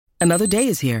Another day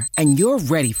is here, and you're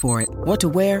ready for it. What to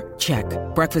wear? Check.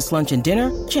 Breakfast, lunch, and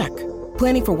dinner? Check.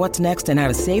 Planning for what's next and how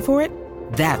to save for it?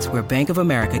 That's where Bank of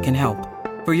America can help.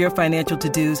 For your financial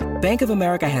to-dos, Bank of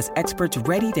America has experts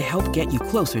ready to help get you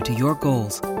closer to your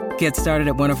goals. Get started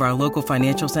at one of our local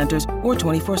financial centers or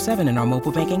 24/7 in our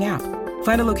mobile banking app.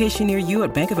 Find a location near you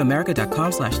at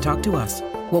bankofamerica.com/talktous.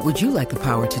 What would you like the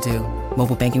power to do?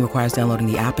 Mobile banking requires downloading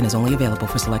the app and is only available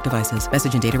for select devices.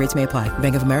 Message and data rates may apply.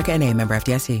 Bank of America N.A., member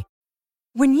FDIC.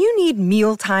 When you need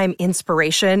mealtime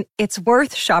inspiration, it's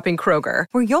worth shopping Kroger,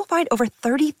 where you'll find over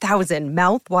 30,000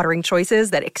 mouth-watering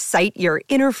choices that excite your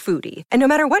inner foodie. And no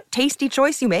matter what tasty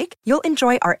choice you make, you'll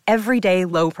enjoy our everyday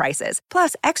low prices,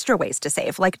 plus extra ways to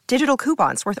save, like digital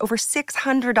coupons worth over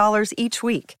 $600 each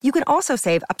week. You can also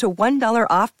save up to $1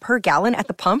 off per gallon at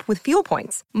the pump with fuel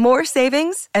points. More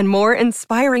savings and more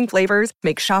inspiring flavors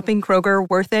make shopping Kroger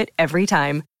worth it every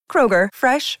time. Kroger,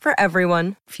 fresh for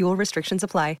everyone. Fuel restrictions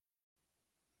apply.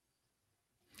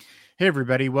 Hey,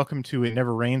 everybody. Welcome to It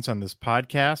Never Rains on this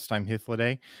podcast. I'm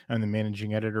Hithliday. I'm the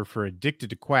managing editor for Addicted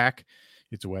to Quack.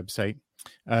 It's a website.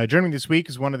 Joining me this week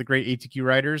is one of the great ATQ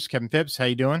writers, Kevin Phipps. How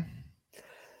you doing?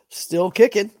 Still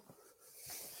kicking.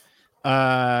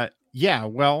 Yeah,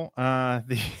 well,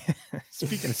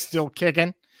 speaking of still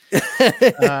kicking,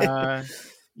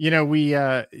 we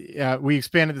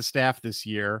expanded the staff this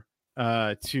year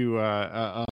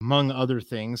to among other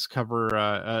things,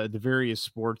 cover the various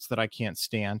sports that I can't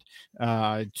stand,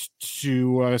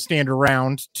 to stand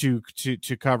around to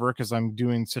cover, because I'm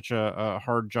doing such a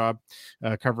hard job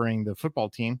covering the football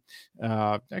team.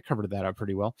 I covered that up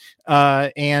pretty well.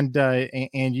 And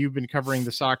you've been covering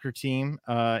the soccer team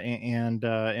and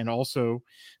also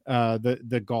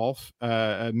the golf,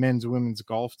 men's and women's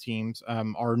golf teams.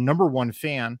 Our number one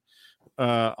fan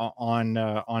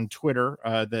on Twitter,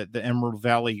 the Emerald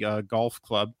Valley Golf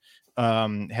Club,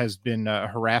 has been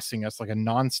harassing us, like a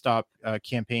nonstop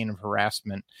campaign of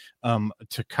harassment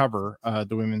to cover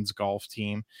the women's golf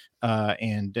team,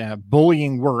 and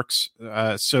bullying works.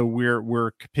 So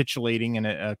we're capitulating in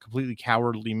a completely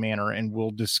cowardly manner, and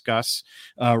we'll discuss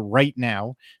right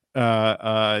now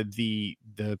the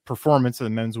performance of the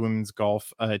men's and women's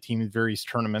golf team in various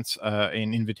tournaments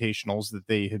and invitationals that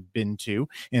they have been to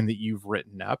and that you've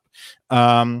written up.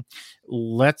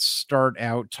 Let's start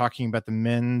out talking about the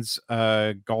men's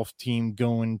golf team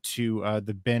going to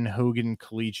the Ben Hogan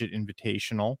Collegiate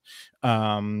Invitational.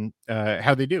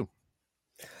 How they do?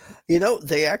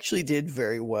 They actually did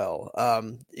very well.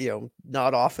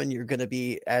 Not often you're going to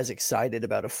be as excited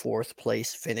about a fourth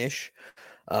place finish,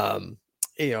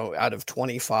 out of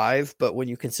 25, but when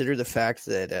you consider the fact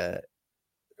that,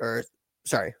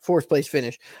 fourth place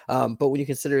finish. But when you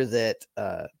consider that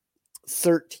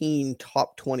 13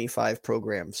 top 25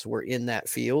 programs were in that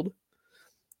field,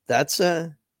 that's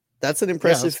an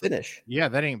impressive finish. Yeah,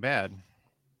 that ain't bad.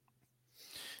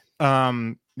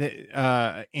 Any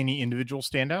individual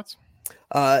standouts?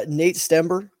 Nate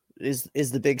Stember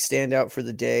is the big standout for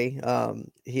the day.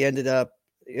 He ended up,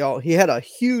 he had a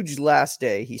huge last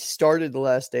day. He started the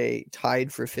last day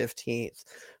tied for 15th,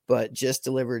 but just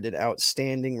delivered an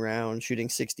outstanding round, shooting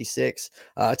 66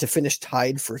 to finish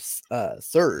tied for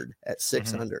third at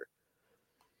 6 under.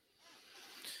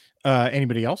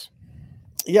 Anybody else?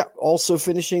 Yeah, also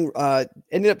finishing,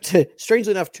 ended up to,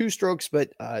 strangely enough, 2 strokes,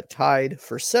 but tied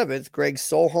for 7th. Greg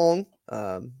Solholm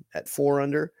at 4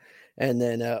 under, and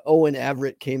then Owen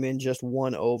Averett came in just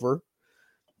 1 over.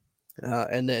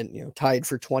 And then, tied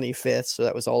for 25th. So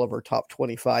that was all of our top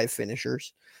 25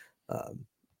 finishers.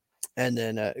 And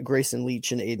then Grayson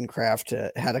Leach and Aiden Kraft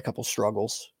had a couple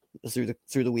struggles through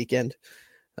the weekend,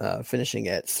 finishing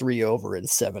at 3 over and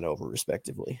 7 over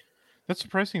respectively. That's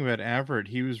surprising about Averett.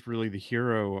 He was really the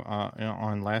hero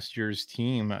on last year's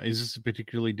team. Is this a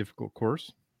particularly difficult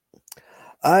course?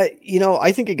 I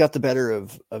think it got the better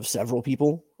of several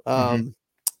people.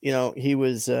 He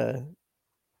was,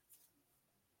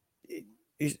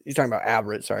 He's talking about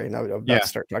Averett. Sorry, now I'm about to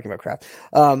start talking about Kraft.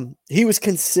 He was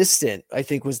consistent, I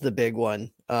think, was the big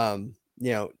one.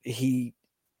 He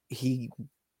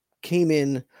came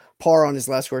in par on his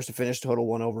last course to finish total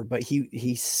 1 over, but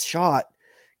he shot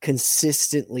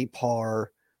consistently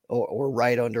par or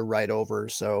right under, right over.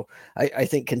 So I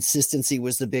think consistency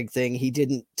was the big thing. He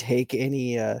didn't take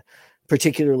any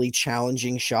particularly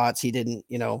challenging shots. He didn't,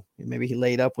 maybe he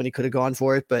laid up when he could have gone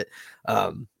for it, but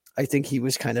I think he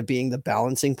was kind of being the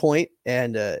balancing point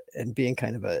and being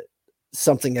kind of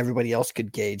something everybody else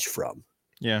could gauge from.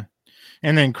 Yeah.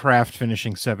 And then Kraft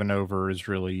finishing 7 over is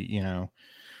really,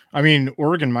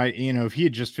 Oregon might, if he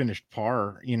had just finished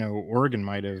par, Oregon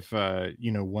might have,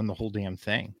 won the whole damn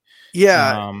thing.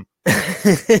 Yeah.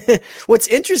 What's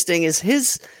interesting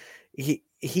is he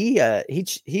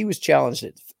was challenged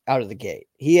out of the gate.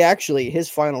 His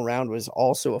final round was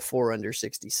also a 4 under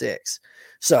 66.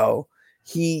 So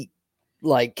he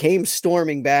like came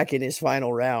storming back in his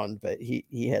final round, but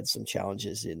he had some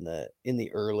challenges in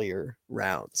the earlier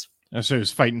rounds. So he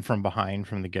was fighting from behind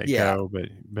from the get go, Yeah.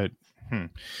 but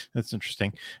that's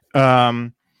interesting. How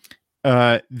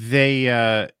are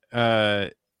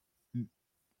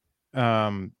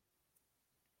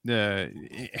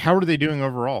they doing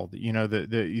overall? You know,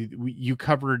 you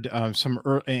covered some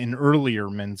an earlier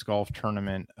men's golf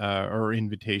tournament or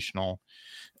invitational.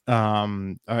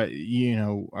 For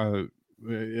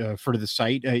the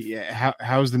site,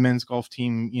 how's the men's golf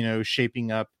team,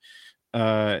 shaping up,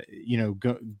 going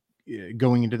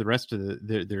into the rest of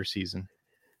their season?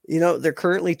 They're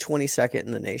currently 22nd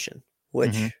in the nation,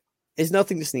 which is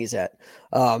nothing to sneeze at.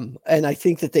 And I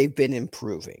think that they've been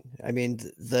improving. I mean,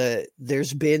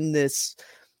 there's been this,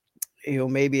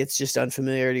 maybe it's just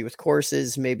unfamiliarity with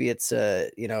courses. Maybe it's,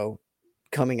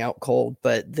 coming out cold,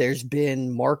 but there's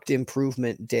been marked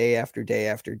improvement day after day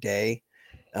after day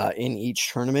in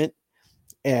each tournament.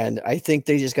 And I think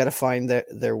they just got to find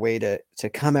their way to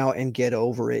come out and get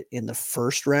over it in the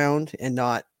first round and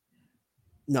not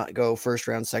go first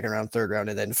round, second round, third round,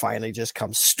 and then finally just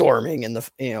come storming in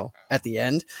at the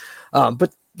end.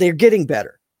 But they're getting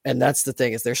better. And that's the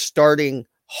thing, is they're starting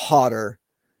hotter.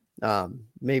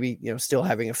 Maybe, still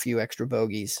having a few extra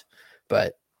bogeys,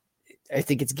 but I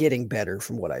think it's getting better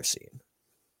from what I've seen.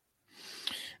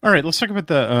 All right, let's talk about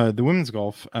the women's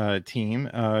golf team,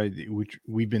 which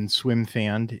we've been swim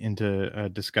fanned into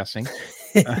discussing.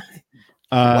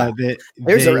 Wow.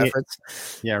 There's a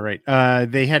reference. Yeah, right.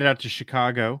 They headed out to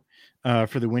Chicago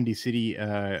for the Windy City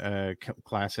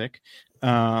Classic.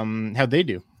 How'd they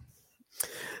do?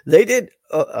 They did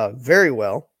very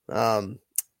well.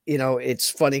 It's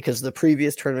funny because the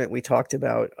previous tournament we talked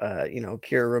about,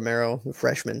 Kira Romero, the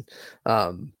freshman,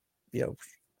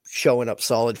 showing up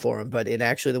solid for him. But in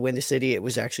actually the Windy City, it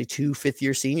was actually 2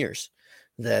 fifth-year seniors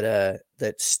that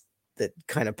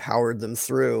kind of powered them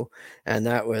through. And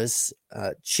that was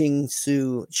Ching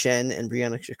Su Chen and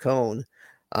Brianna Chacon,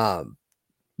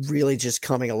 really just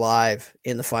coming alive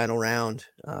in the final round.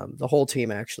 The whole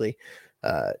team actually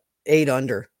 8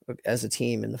 under as a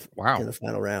team in the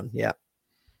final round. Yeah.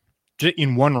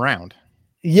 In one round.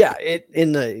 Yeah.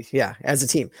 As a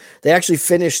team, they actually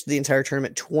finished the entire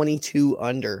tournament 22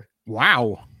 under.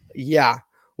 Wow. Yeah.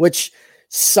 Which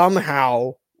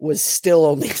somehow was still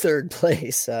only third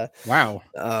place. Wow.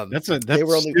 That's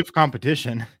stiff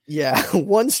competition. Yeah.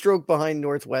 1 stroke behind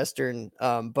Northwestern.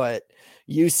 But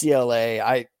UCLA,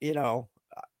 I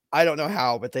don't know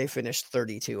how, but they finished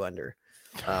 32 under.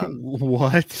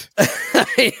 What?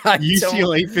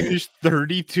 UCLA finished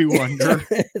 32 under.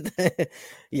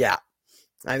 Yeah.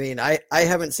 I mean, I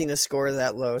haven't seen a score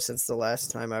that low since the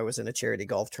last time I was in a charity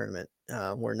golf tournament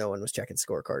where no one was checking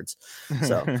scorecards.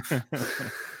 So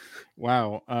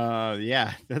wow.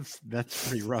 Yeah, that's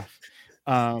pretty rough.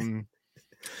 And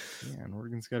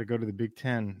Oregon's got to go to the Big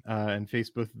Ten and face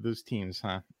both of those teams,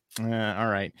 huh? All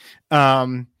right.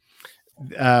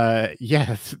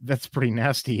 Yeah, that's pretty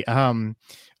nasty.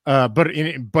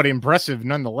 But impressive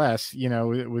nonetheless,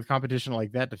 with competition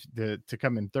like that to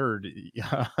come in third,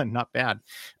 not bad.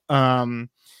 Do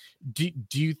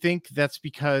you think that's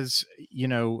because,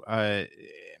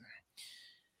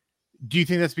 do you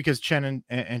think that's because Chen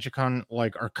and Chacon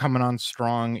are coming on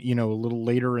strong, a little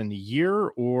later in the year,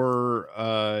 or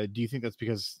do you think that's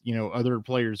because, other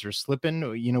players are slipping?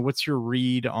 What's your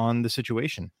read on the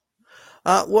situation?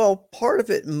 Well, part of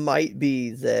it might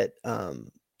be that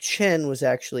Chen was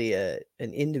actually an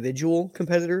individual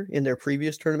competitor in their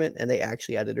previous tournament, and they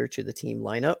actually added her to the team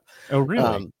lineup. Oh,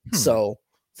 really? So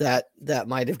that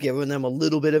might have given them a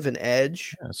little bit of an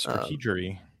edge.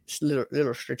 Strategery.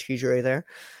 Little strategery there.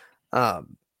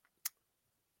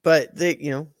 But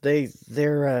they're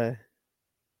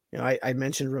I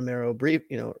mentioned Romero brief,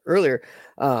 earlier.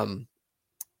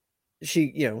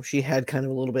 She had kind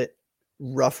of a little bit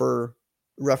rougher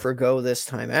go this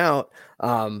time out.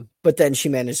 But then she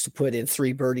managed to put in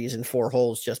 3 birdies and 4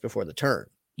 holes just before the turn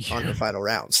on her final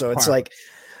round. So it's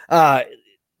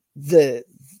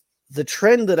the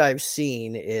trend that I've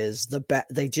seen is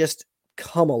they just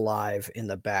come alive in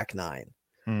the back 9.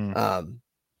 And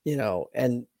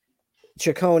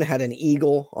Chacon had an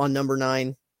eagle on number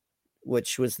 9,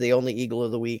 which was the only eagle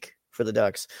of the week for the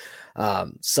Ducks.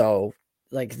 So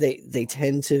they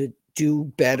tend to do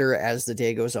better as the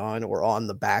day goes on, or on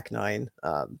the back 9,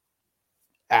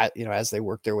 as they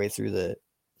work their way through the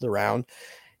round.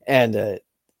 And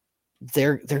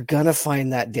they're gonna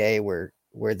find that day where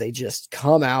they just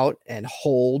come out and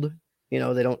hold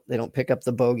They don't pick up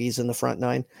the bogeys in the front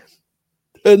 9,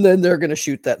 and then they're going to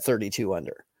shoot that 32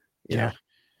 under. You know?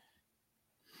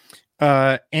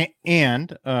 In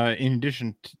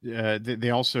addition, they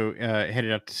also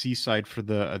headed out to Seaside for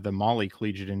the Molly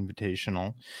Collegiate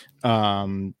Invitational.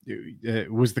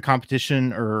 Was the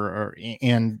competition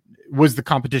was the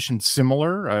competition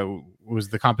similar? Was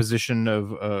the composition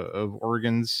of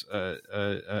Oregon's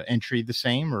entry the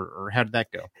same, or how did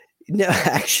that go? No,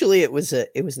 actually, it was an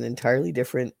entirely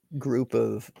different group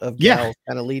of gals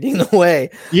kind of leading the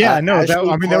way.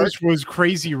 That was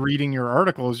crazy reading your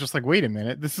article. It was just like, wait a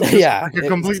minute, this is like a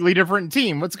completely different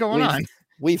team. What's going on?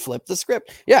 We flipped the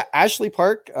script. Yeah, Ashley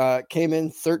Park came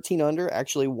in 13 under,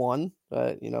 actually won.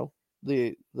 The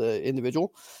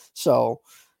individual. So,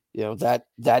 that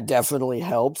definitely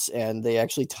helps, and they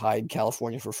actually tied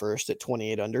California for first at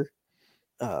 28 under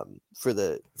for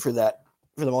the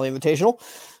Molly Invitational.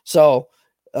 So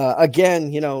again,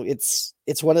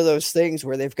 it's one of those things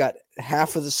where they've got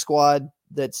half of the squad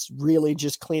that's really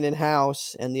just cleaning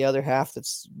house and the other half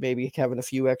that's maybe having a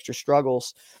few extra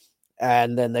struggles,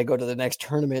 and then they go to the next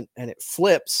tournament and it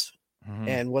flips.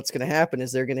 And what's going to happen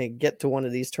is they're going to get to one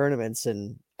of these tournaments,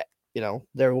 and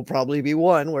there will probably be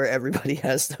one where everybody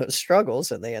has those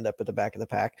struggles and they end up at the back of the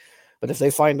pack. But if they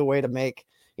find a way to make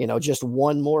just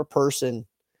one more person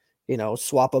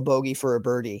swap a bogey for a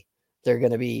birdie, they're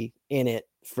going to be in it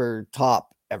for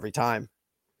top every time.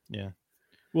 Yeah.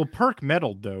 Well, Park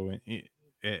medaled though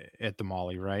at the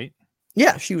Molly, right?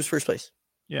 Yeah, she was first place.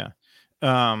 Yeah.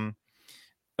 But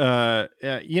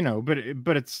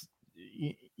it's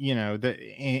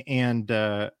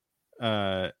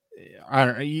I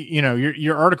don't,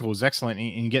 your article was excellent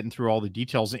in getting through all the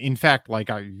details. In fact,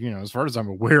 as far as I'm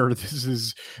aware, this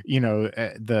is,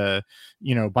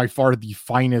 by far the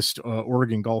finest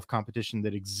Oregon golf competition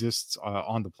that exists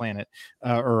on the planet,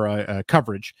 or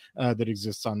coverage that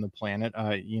exists on the planet.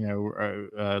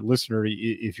 Listener,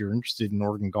 if you're interested in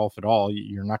Oregon golf at all,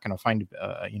 you're not going to find,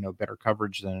 better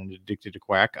coverage than Addicted to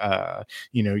Quack.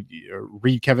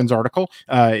 Read Kevin's article.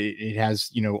 It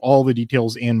has, all the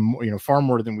details and, far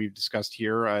more than we've discussed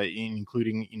here,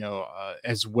 including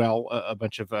as well a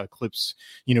bunch of clips,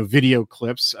 video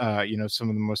clips, some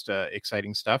of the most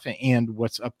exciting stuff, and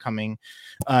what's upcoming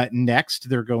next.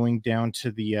 They're going down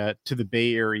to the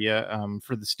Bay Area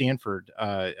for the Stanford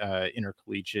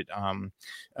Intercollegiate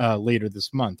later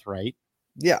this month, right?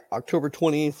 Yeah, October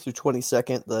 20th through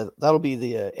 22nd. That'll be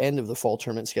the end of the fall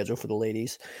tournament schedule for the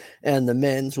ladies, and the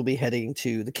men's will be heading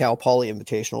to the Cal Poly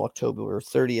Invitational October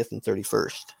 30th and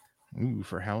 31st. Ooh,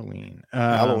 for Halloween.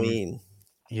 Halloween.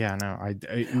 Yeah, no.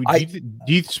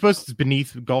 Do you suppose it's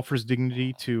beneath golfers'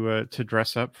 dignity to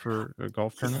dress up for a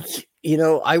golf tournament?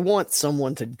 I want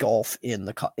someone to golf in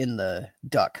the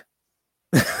duck.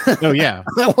 Oh yeah,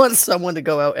 I want someone to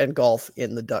go out and golf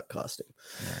in the duck costume.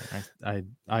 Yeah,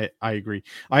 I agree.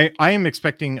 I am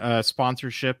expecting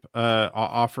sponsorship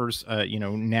offers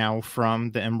now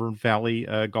from the Emerald Valley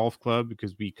Golf Club,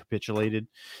 because we capitulated.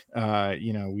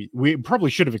 We probably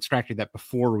should have extracted that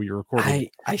before we recorded.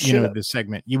 I should this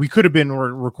segment. We could have been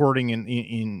recording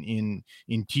in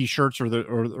t-shirts or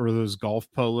those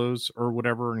golf polos or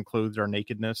whatever, and clothed our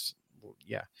nakedness.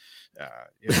 Yeah.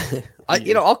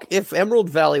 If Emerald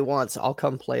Valley wants, I'll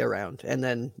come play around, and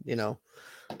then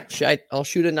I'll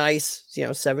shoot a nice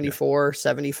 74,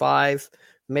 75,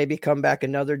 maybe come back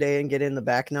another day and get in the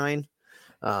back 9.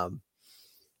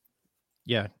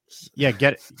 Get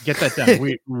that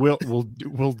done.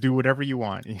 We'll do whatever you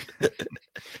want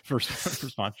for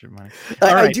sponsorship money.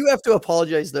 I do have to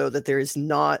apologize though that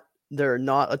there are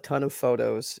not a ton of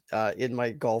photos in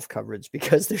my golf coverage,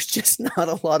 because there's just not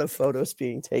a lot of photos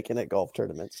being taken at golf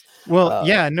tournaments. Well,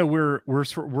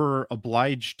 we're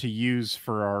obliged to use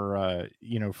for our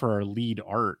for our lead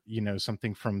art,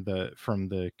 something from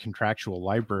the contractual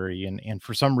library, and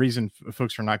for some reason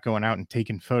folks are not going out and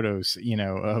taking photos,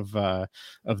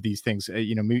 of these things.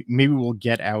 Maybe we'll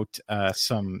get out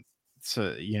some.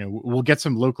 So, we'll get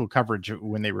some local coverage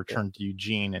when they return to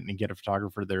Eugene, and get a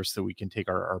photographer there so we can take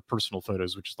our personal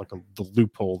photos, which is like the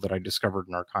loophole that I discovered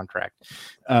in our contract.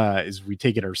 Is we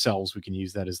take it ourselves, we can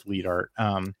use that as lead art.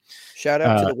 Shout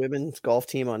out to the women's golf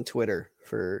team on Twitter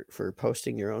for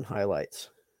posting your own highlights.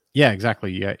 Yeah,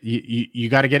 exactly. Yeah, you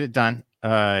got to get it done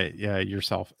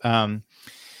yourself.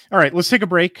 All right, let's take a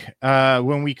break.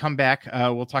 When we come back,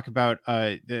 we'll talk about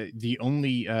the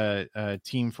only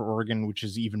team for Oregon, which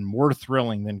is even more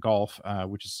thrilling than golf,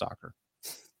 which is soccer.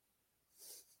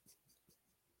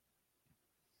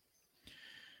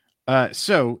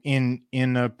 So in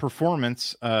a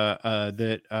performance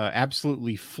that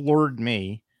absolutely floored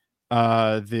me,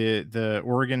 the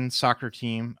Oregon soccer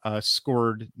team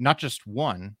scored not just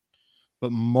one,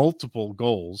 but multiple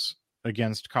goals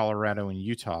against Colorado and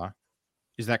Utah.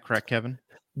 Is that correct, Kevin?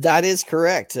 That is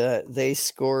correct. They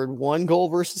scored 1 goal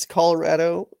versus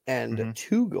Colorado and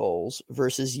 2 goals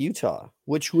versus Utah,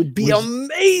 which would be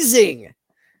amazing.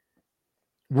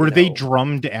 Were they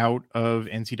drummed out of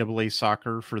NCAA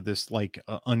soccer for this like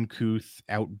uncouth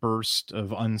outburst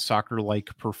of unsoccer-like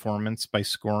performance by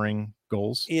scoring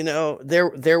goals?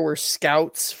 There were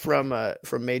scouts from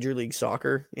Major League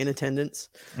Soccer in attendance,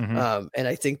 and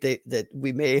I think that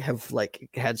we may have like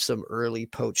had some early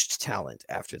poached talent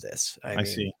after this. I mean,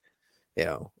 see.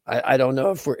 I don't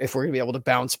know if we're gonna be able to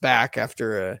bounce back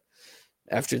after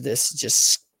this.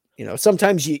 Just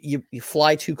sometimes you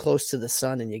fly too close to the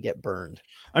sun and you get burned.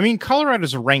 I mean,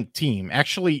 Colorado's a ranked team.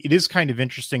 Actually, it is kind of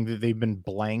interesting that they've been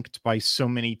blanked by so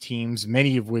many teams,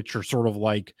 many of which are sort of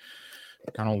like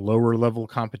kind of lower level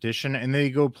competition, and they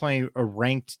go play a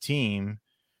ranked team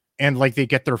and like they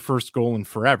get their first goal in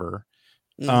forever.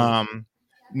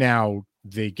 Now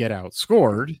they get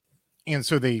outscored, and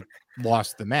so they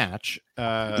lost the match.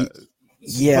 And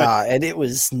it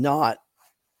was not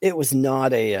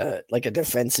a like a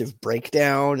defensive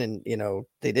breakdown, and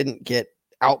they didn't get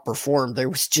outperformed. There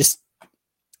was just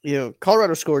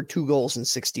Colorado scored 2 goals in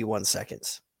 61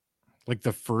 seconds. Like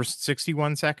the first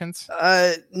 61 seconds?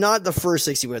 Not the first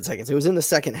 61 seconds. It was in the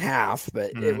second half, but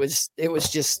it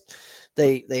was just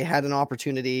they had an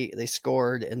opportunity, they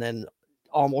scored, and then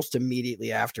almost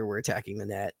immediately after we're attacking the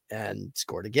net and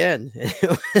scored again.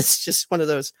 It was just one of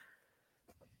those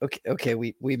okay,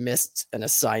 we missed an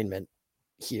assignment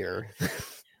here.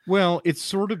 Well, it's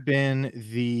sort of been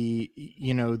the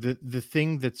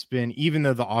thing that's been, even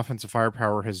though the offensive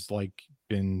firepower has like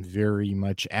been very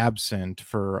much absent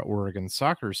for Oregon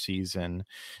soccer season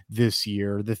this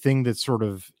year, the thing that sort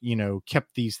of,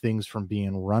 kept these things from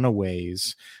being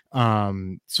runaways,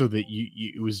 so that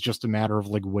it was just a matter of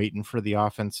like waiting for the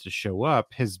offense to show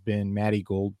up, has been Maddie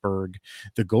Goldberg,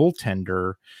 the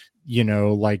goaltender,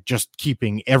 like just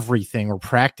keeping everything or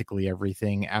practically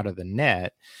everything out of the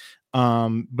net.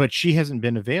 But she hasn't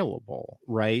been available,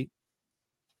 right?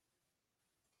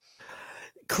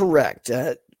 Correct.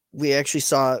 We actually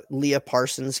saw Leah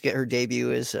Parsons get her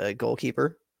debut as a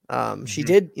goalkeeper. She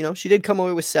did come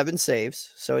away with 7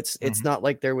 saves. So it's not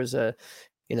like there was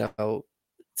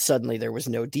suddenly there was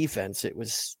no defense.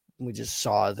 We just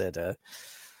saw that,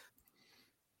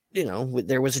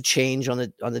 there was a change on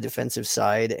the defensive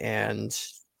side, and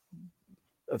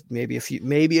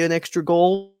maybe an extra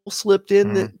goal slipped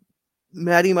in that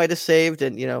Maddie might have saved.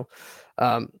 And,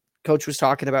 Coach was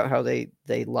talking about how they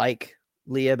like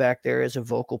Leah back there as a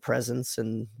vocal presence,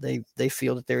 and they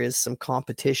feel that there is some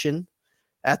competition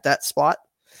at that spot.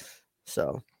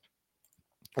 So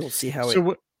we'll see how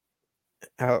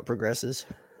it progresses.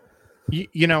 I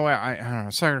don't know.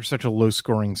 Soccer is such a low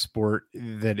scoring sport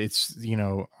that it's,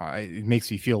 it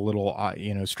makes me feel a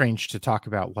little, strange to talk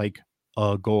about like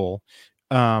a goal.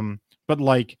 But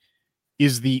like,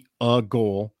 is the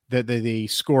goal that they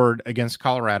scored against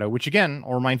Colorado, which again,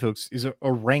 I'll remind folks, is a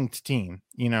ranked team,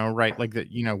 right? Like that,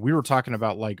 we were talking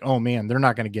about like, oh man, they're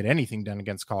not going to get anything done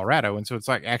against Colorado. And so it's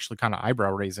like actually kind of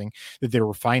eyebrow raising that they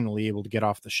were finally able to get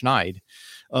off the schneid,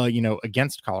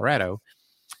 against Colorado.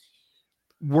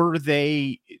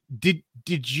 Did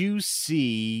you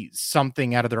see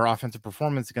something out of their offensive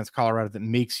performance against Colorado that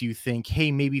makes you think,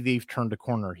 hey, maybe they've turned a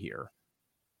corner here?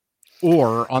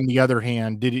 Or on the other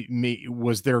hand,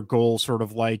 was their goal sort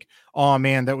of like, oh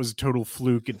man, that was a total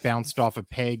fluke. It bounced off a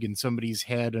peg in somebody's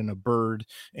head and a bird,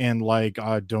 and like,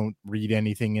 don't read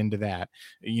anything into that.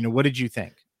 What did you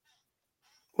think?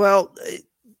 Well,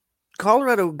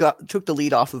 Colorado took the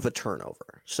lead off of a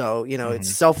turnover. So, it's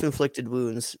self-inflicted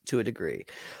wounds to a degree.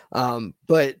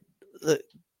 But the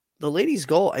ladies'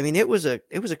 goal, I mean, it was a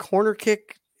corner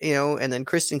kick, and then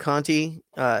Kristen Conti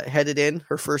headed in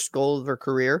her first goal of her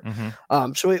career.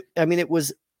 So it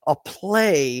was a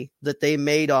play that they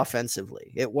made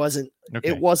offensively. It wasn't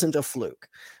a fluke.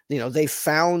 They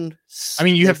found. I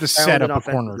mean, you have to set up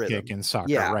a corner kick in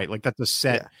soccer, right? Like that's a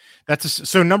set. Yeah.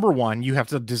 So number one, you have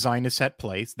to design a set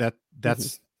play. That's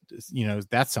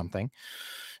that's something.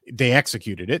 They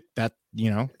executed it.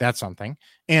 That's something.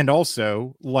 And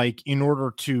also, like, in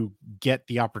order to get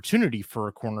the opportunity for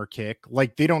a corner kick,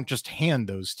 like, they don't just hand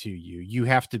those to you. You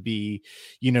have to be,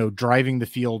 driving the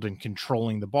field and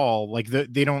controlling the ball. Like,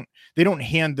 they don't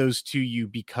hand those to you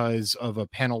because of a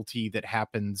penalty that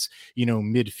happens,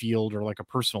 midfield, or like a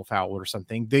personal foul or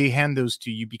something. They hand those to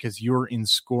you because you're in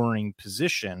scoring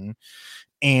position.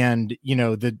 and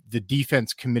the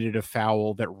defense committed a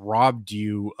foul that robbed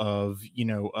you of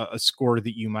a score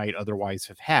that you might otherwise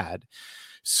have had.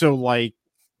 So like,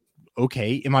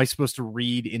 okay, am I supposed to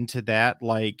read into that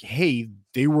like, hey,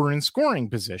 they were in scoring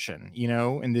position,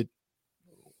 and that,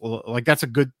 well, like, that's a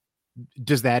good,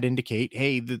 does that indicate,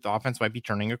 hey, the offense might be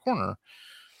turning a corner?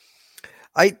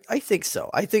 I think so.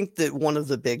 I think that one of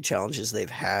the big challenges they've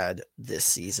had this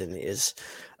season is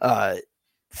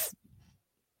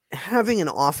having an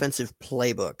offensive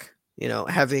playbook,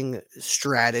 having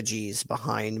strategies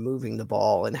behind moving the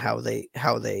ball and how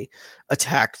they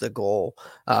attack the goal.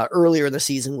 Earlier in the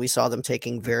season, we saw them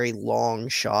taking very long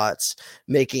shots,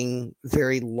 making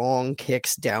very long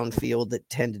kicks downfield that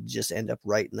tended to just end up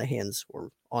right in the hands or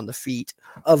on the feet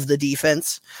of the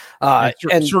defense.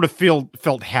 And sort of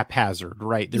felt haphazard,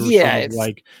 right? They were sort of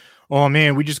like, oh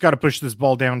man, we just got to push this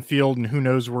ball downfield and who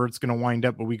knows where it's going to wind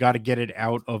up, but we got to get it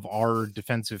out of our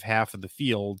defensive half of the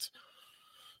field.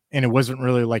 And it wasn't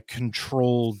really like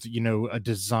controlled, a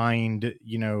designed,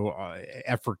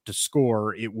 effort to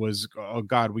score. It was, oh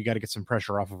God, we got to get some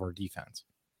pressure off of our defense.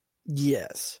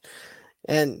 Yes.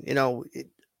 And,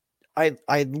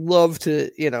 I'd love to,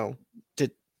 to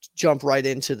jump right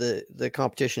into the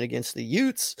competition against the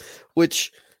Utes,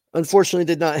 which unfortunately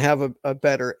did not have a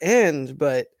better end,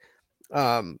 but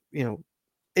in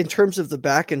terms of the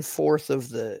back and forth of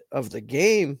the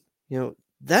game,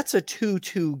 that's a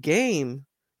 2-2 game.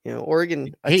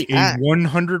 Oregon attacked. A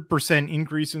 100%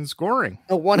 increase in scoring.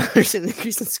 A 100%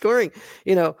 increase in scoring.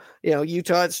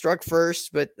 Utah had struck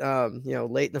first, but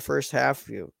late in the first half,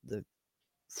 the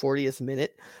 40th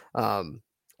minute,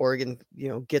 Oregon,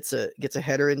 gets a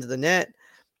header into the net,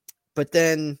 but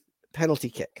then penalty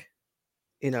kick.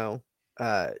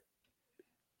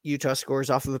 Utah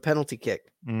scores off of a penalty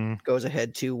kick, goes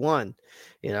ahead 2-1.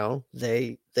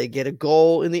 They get a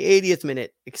goal in the 80th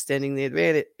minute, extending their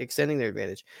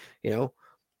advantage.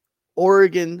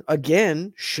 Oregon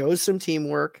again shows some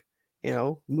teamwork,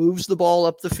 moves the ball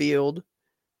up the field,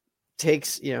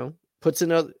 takes, puts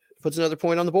another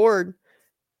point on the board,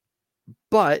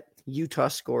 but Utah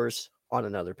scores on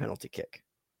another penalty kick.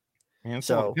 Man,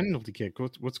 so penalty kick.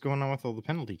 What's going on with all the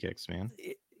penalty kicks, man?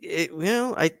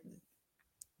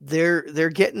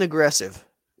 They're getting aggressive,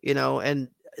 and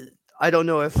I don't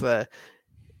know if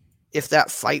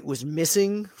that fight was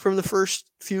missing from the first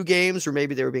few games, or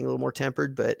maybe they were being a little more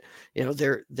tempered, but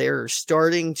they're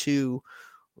starting to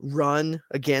run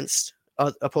against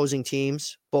opposing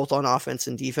teams, both on offense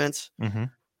and defense. Mm-hmm.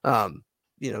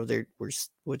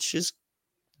 Which is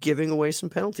giving away some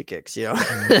penalty kicks.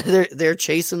 They're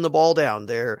chasing the ball down.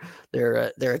 They're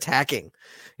attacking.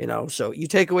 So you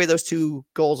take away those 2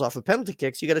 goals off of penalty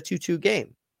kicks, you got a 2-2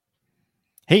 game.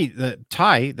 Hey, the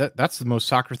tie, that's the most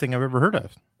soccer thing I've ever heard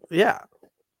of. Yeah.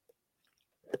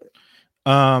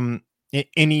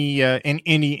 Any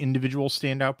individual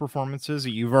standout performances?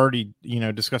 You've already,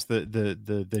 discussed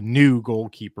the new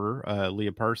goalkeeper,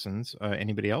 Leah Parsons.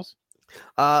 Anybody else?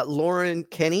 Lauren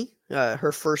Kenny,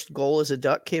 her first goal as a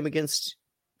Duck came against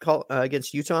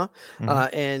Utah.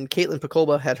 And Caitlin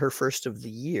Pacoba had her first of the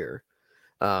year,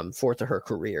 fourth of her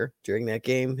career during that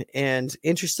game. And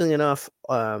interestingly enough,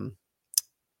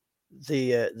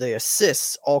 the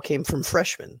assists all came from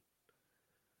freshmen.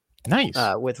 Nice.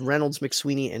 With Reynolds,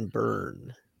 McSweeney, and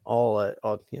Byrne. All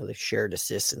they shared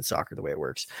assists in soccer, the way it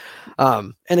works.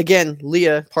 And again,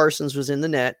 Leah Parsons was in the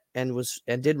net and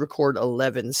did record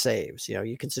 11 saves.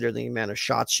 You consider the amount of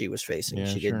shots she was facing. Yeah,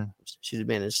 she did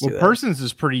manage to. Well, Parsons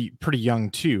is pretty young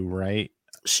too, right?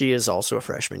 She is also a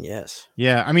freshman. Yes.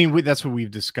 Yeah. I mean, that's what we've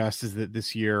discussed, is that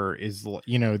this year is,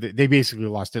 they basically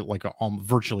lost it like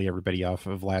virtually everybody off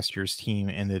of last year's team.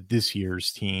 And that this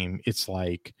year's team, it's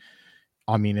like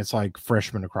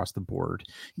freshmen across the board,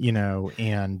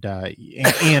 and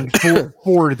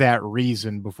for that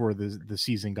reason, before the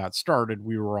season got started,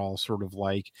 we were all sort of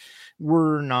like,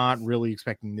 we're not really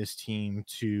expecting this team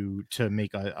to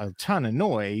make a ton of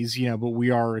noise, but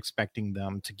we are expecting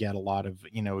them to get a lot of,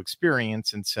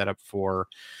 experience and set up for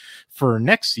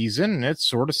next season. And it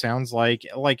sort of sounds like,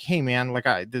 hey man,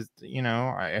 I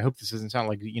hope this doesn't sound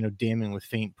like, damning with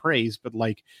faint praise, but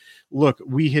like, look,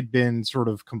 we had been sort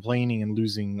of complaining and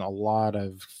losing a lot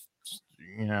of,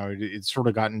 it's sort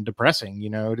of gotten depressing,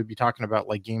 to be talking about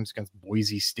like games against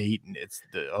Boise State and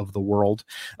of the world,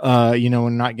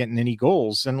 and not getting any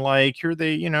goals. And like, here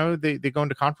they go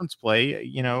into conference play,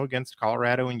 against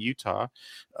Colorado and Utah,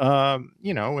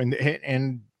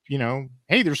 and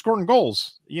hey, they're scoring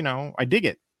goals. I dig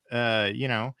it.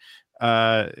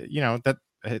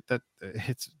 That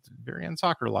it's very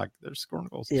unsoccer like. They're scoring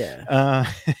goals. Yeah.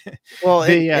 Well,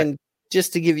 and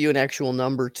just to give you an actual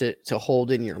number to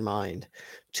hold in your mind,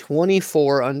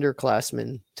 24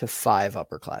 underclassmen to 5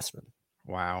 upperclassmen.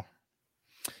 Wow.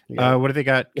 Yeah. What do they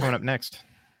got coming up next?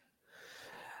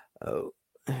 Oh,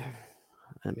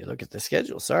 let me look at the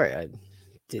schedule. Sorry, I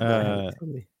did not have it in front of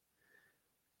me.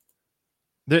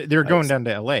 They're going down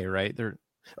to LA, right?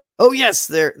 Oh yes,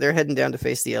 they're heading down to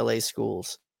face the LA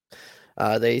schools.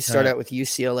 They start out with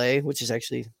UCLA, which is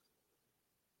actually,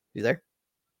 you there?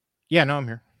 Yeah, no, I'm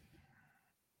here.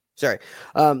 Sorry.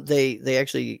 They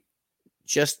actually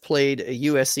just played a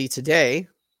USC today,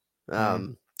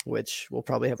 which we'll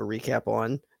probably have a recap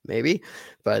on maybe,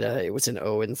 but it was an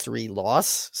 0-3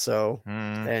 loss. So,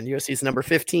 and USC is number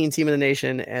 15 team in the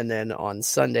nation. And then on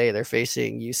Sunday, they're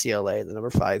facing UCLA, the number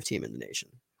 5 team in the nation.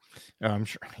 I'm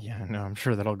sure. Yeah, no, I'm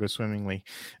sure that'll go swimmingly.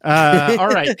 All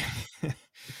right.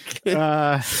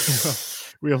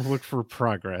 We'll look for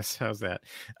progress. How's that?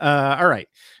 All right.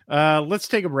 Let's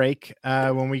take a break.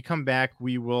 When we come back,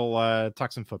 we will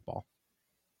talk some football.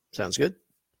 Sounds good.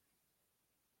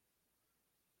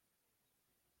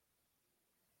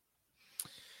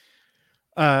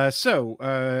 So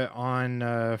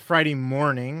on Friday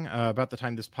morning, about the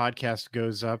time this podcast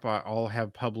goes up, I'll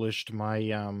have published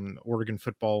my Oregon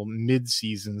football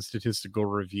mid-season statistical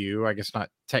review. I guess not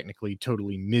technically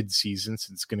totally mid-season,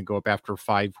 since it's going to go up after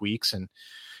 5 weeks, and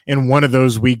one of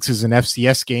those weeks is an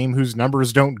FCS game whose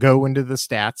numbers don't go into the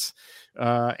stats.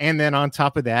 And then on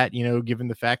top of that, given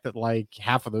the fact that like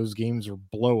half of those games are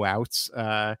blowouts,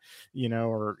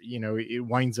 it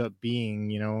winds up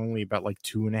being, only about like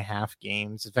 2.5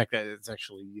 games. In fact, it's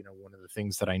actually, one of the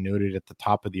things that I noted at the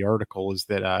top of the article is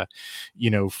that,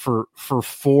 for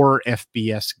 4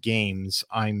 FBS games,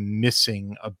 I'm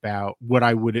missing about what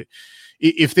I would,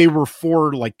 if they were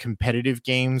 4 like competitive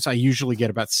games, I usually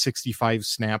get about 65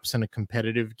 snaps in a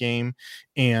competitive game.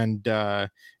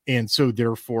 And so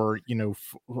therefore,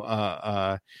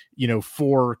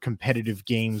 4 competitive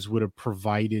games would have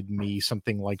provided me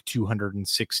something like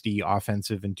 260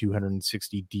 offensive and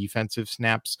 260 defensive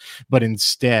snaps. But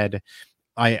instead,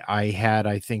 I had,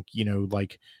 I think,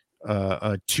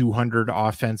 200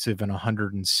 offensive and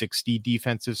 160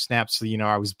 defensive snaps. So,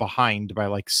 I was behind by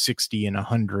like 60 and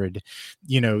 100,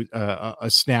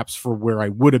 snaps for where I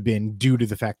would have been due to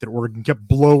the fact that Oregon kept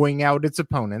blowing out its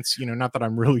opponents. Not that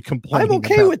I'm really complaining. I'm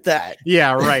okay with that.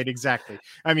 Yeah, right. Exactly.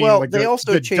 I mean, well, they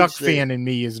also the Duck fan in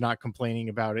me is not complaining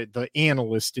about it. The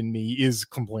analyst in me is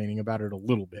complaining about it a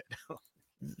little bit.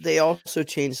 They also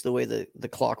changed the way the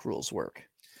clock rules work,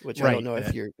 which I don't know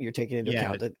if you're taking into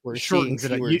account that we're seeing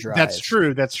fewer drives.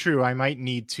 That's true. I might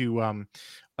need to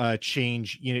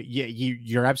change.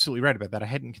 You're absolutely right about that. I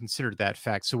hadn't considered that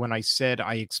fact. So when I said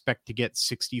I expect to get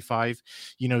 65,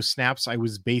 snaps, I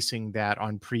was basing that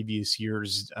on previous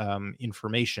year's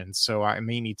information. So I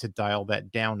may need to dial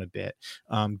that down a bit.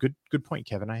 Good point,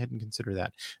 Kevin. I hadn't considered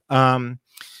that.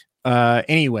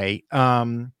 Anyway.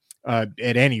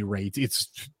 At any rate, it's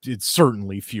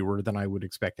certainly fewer than I would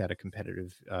expect at a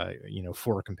competitive,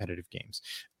 4 competitive games.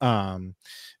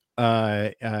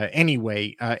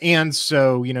 Anyway, and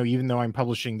so, even though I'm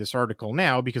publishing this article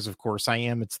now, because of course I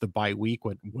am, it's the bye week.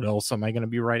 What else am I going to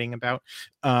be writing about?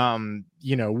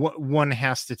 One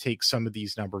has to take some of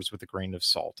these numbers with a grain of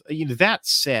salt. That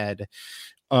said,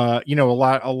 a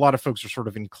lot of folks are sort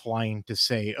of inclined to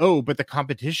say, oh, but the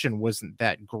competition wasn't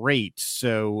that great.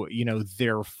 So,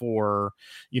 therefore,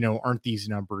 aren't these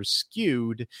numbers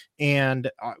skewed?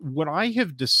 And what I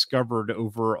have discovered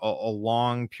over a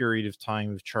long period of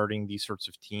time of charting these sorts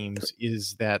of teams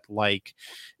is that like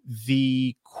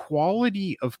the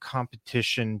quality of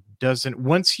competition doesn't,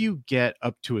 once you get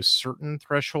up to a certain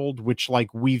threshold, which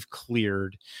like we've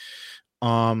cleared,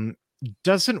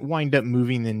 doesn't wind up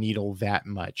moving the needle that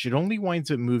much. It only winds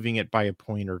up moving it by a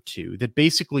point or two. That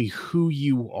basically who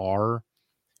you are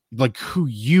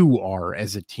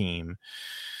as a team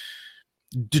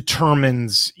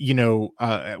determines,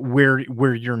 where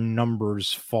your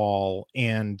numbers fall,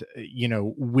 and,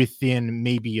 within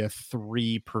maybe a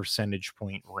 3 percentage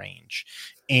point range,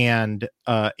 and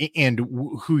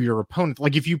who your opponent,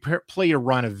 like if you play a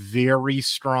run of very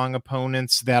strong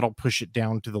opponents, that'll push it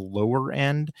down to the lower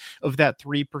end of that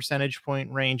 3 percentage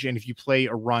point range. And if you play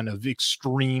a run of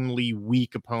extremely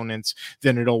weak opponents,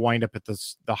 then it'll wind up at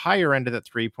the higher end of that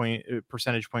 3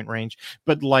 percentage point range.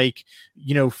 But like,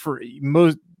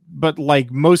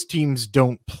 most teams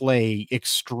don't play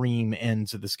extreme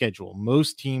ends of the schedule.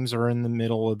 Most teams are in the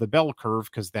middle of the bell curve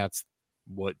because that's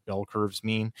what bell curves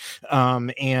mean.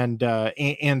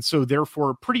 And so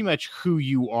therefore pretty much who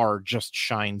you are just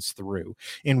shines through.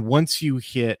 And once you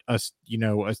hit a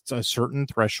certain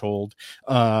threshold,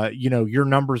 your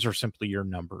numbers are simply your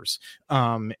numbers.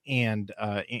 And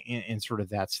sort of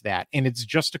that's that. And it's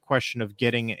just a question of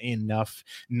getting enough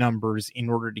numbers in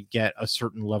order to get a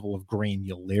certain level of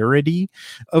granularity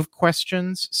of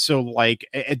questions. So like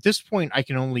at this point, I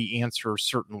can only answer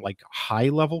certain like high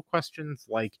level questions,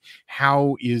 like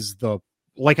how is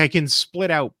I can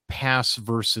split out pass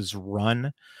versus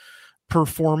run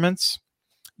performance,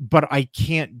 but I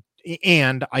can't,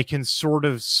 and I can sort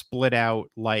of split out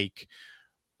like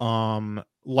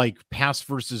pass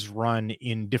versus run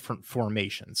in different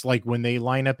formations. Like when they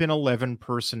line up in 11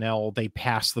 personnel, they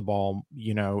pass the ball,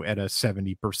 at a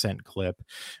 70% clip.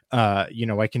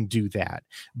 I can do that,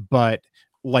 but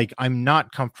like I'm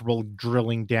not comfortable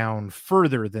drilling down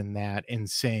further than that and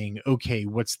saying, okay,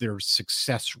 what's their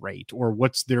success rate, or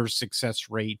what's their success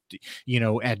rate,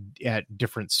 at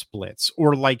different splits.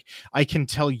 Or like I can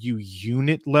tell you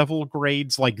unit level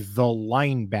grades, like the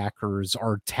linebackers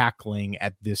are tackling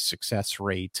at this success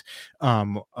rate,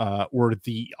 or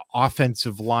the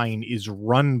offensive line is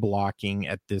run blocking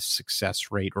at this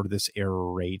success rate or this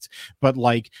error rate. But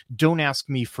like, don't ask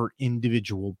me for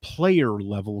individual player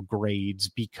level grades,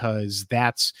 because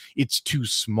it's too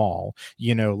small,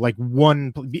 like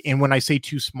one. And when I say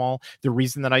too small, the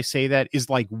reason that I say that is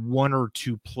like 1 or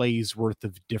 2 plays worth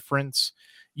of difference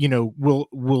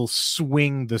will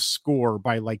swing the score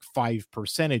by like 5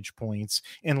 percentage points.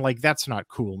 And like, that's not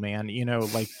cool, man.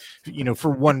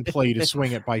 For one play to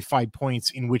swing it by 5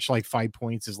 points, in which like 5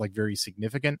 points is like very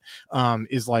significant,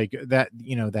 is like that,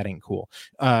 that ain't cool.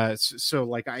 So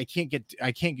like I can't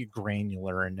get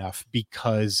granular enough,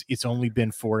 because it's only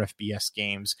been 4 FBS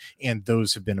games and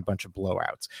those have been a bunch of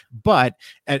blowouts. But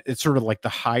at sort of like the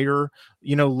higher,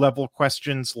 level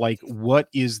questions, like what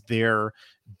is their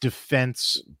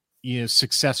defense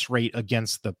success rate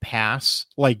against the pass,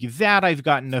 like that I've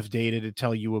got enough data to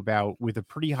tell you about with a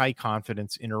pretty high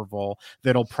confidence interval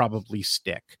that'll probably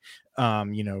stick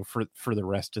for the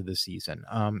rest of the season.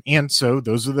 And so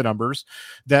those are the numbers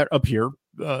that appear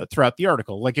throughout the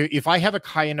article. Like if I have a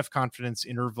high enough confidence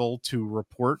interval to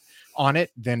report on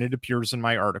it, then it appears in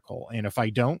my article. And if I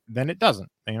don't, then it doesn't.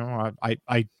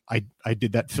 I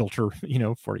did that filter,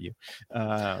 for you.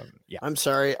 Yeah. I'm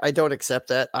sorry, I don't accept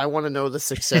that. I want to know the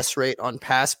success rate on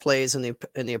pass plays in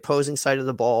the opposing side of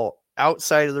the ball,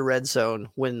 outside of the red zone,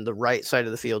 when the right side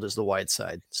of the field is the wide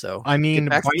side. So I mean,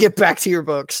 get back to your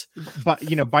books. But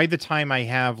by the time I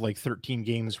have like 13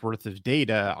 games worth of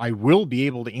data, I will be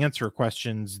able to answer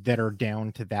questions that are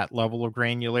down to that level of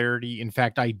granularity. In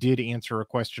fact, I did answer a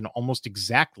question almost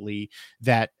exactly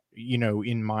that,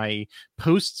 in my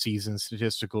postseason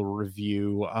statistical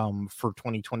review for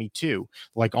 2022,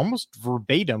 like almost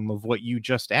verbatim of what you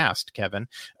just asked, Kevin.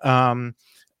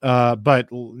 But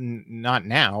not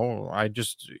now. I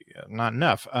just not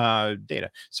enough data.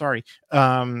 Sorry.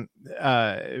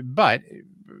 But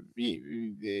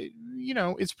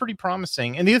it's pretty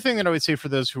promising. And the other thing that I would say for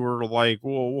those who are like,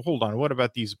 well, hold on, what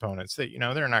about these opponents that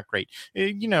they're not great?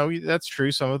 That's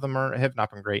true. Some of them have not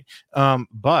been great.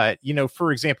 But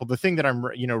for example, the thing that I'm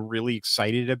really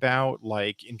excited about,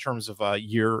 like in terms of a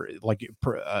year, like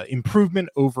improvement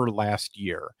over last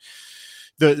year.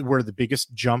 Where the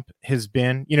biggest jump has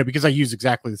been, because I use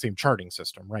exactly the same charting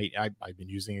system, right? I've been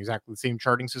using exactly the same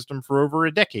charting system for over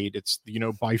a decade. It's,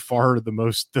 by far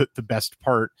the best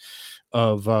part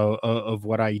of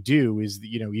what I do is,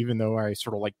 even though I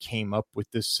sort of like came up with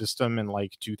this system in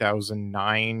like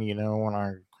 2009, when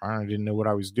I didn't know what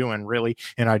I was doing really.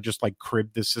 And I just like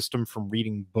cribbed the system from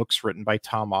reading books written by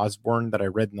Tom Osborne that I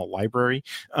read in the library.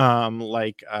 I'm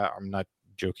not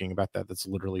joking about that. That's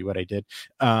literally what I did.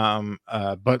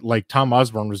 But like Tom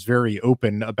Osborne was very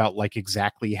open about like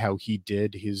exactly how he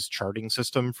did his charting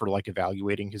system for like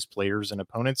evaluating his players and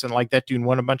opponents. And like that dude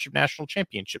won a bunch of national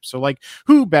championships. So like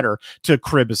who better to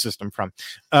crib a system from?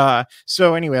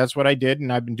 So anyway, that's what I did.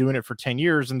 And I've been doing it for 10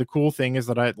 years. And the cool thing is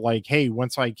that I like, hey,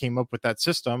 once I came up with that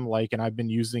system, like, and I've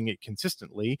been using it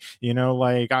consistently,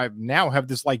 like I now have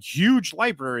this like huge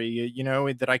library,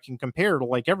 that I can compare to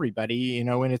like everybody,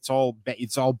 and it's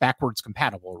all backwards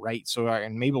compatible, right? So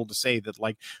I'm able to say that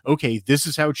like, okay, this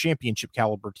is how championship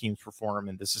caliber teams perform,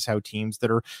 and this is how teams that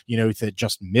are, that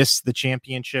just miss the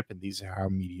championship, and these are how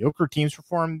mediocre teams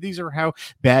perform. These are how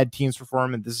bad teams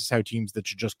perform, and this is how teams that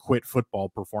should just quit football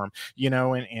perform,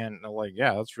 and like,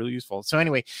 yeah, that's really useful. So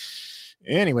anyway,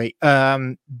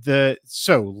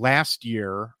 so last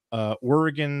year,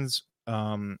 Oregon's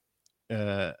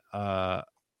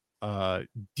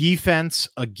defense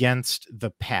against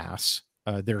the pass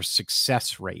their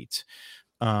success rate.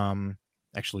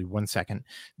 Actually, 1 second.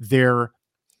 Their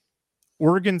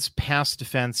Oregon's pass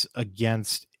defense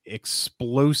against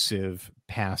explosive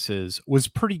passes was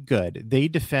pretty good. They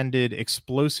defended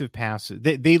explosive passes.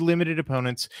 They limited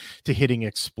opponents to hitting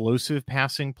explosive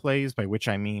passing plays, by which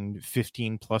I mean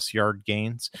 15 plus yard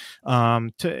gains,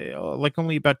 to like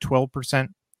only about 12%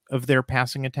 of their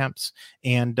passing attempts,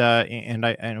 and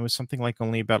it was something like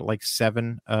only about like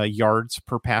 7 yards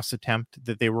per pass attempt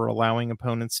that they were allowing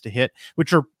opponents to hit,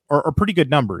 which are pretty good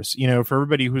numbers, you know, for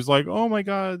everybody who's like, oh my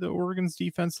God, the Oregon's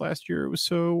defense last year, it was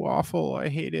so awful, I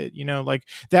hate it. You know, like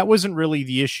that wasn't really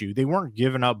the issue. They weren't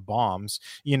giving up bombs,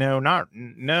 you know,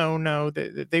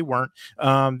 they weren't.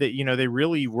 That, you know, they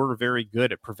really were very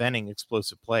good at preventing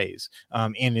explosive plays.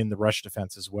 And in the rush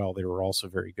defense as well, they were also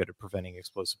very good at preventing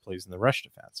explosive plays in the rush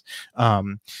defense.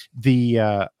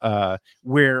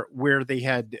 Where they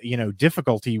had, you know,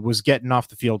 difficulty was getting off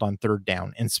the field on third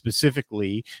down, and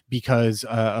specifically because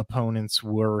opponents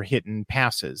were hitting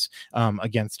passes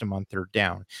against them on third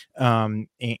down, and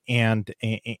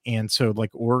so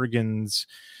like Oregon's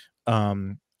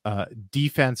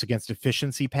defense against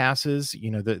efficiency passes, you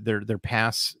know, their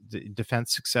pass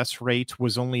defense success rate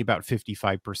was only about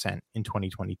 55% in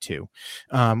 2022,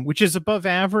 which is above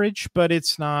average, but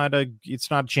it's not a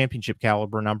championship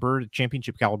caliber number.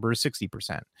 Championship caliber is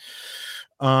 60%.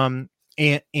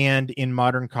 And in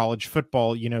modern college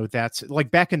football, you know, that's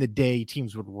like back in the day,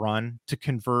 teams would run to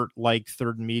convert like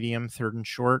third and medium, third and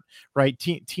short, right?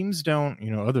 Teams don't,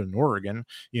 you know, other than Oregon,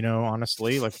 you know,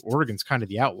 honestly, like Oregon's kind of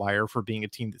the outlier for being a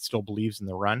team that still believes in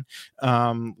the run.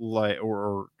 But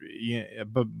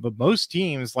most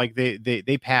teams, like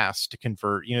they pass to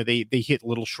convert, you know, they hit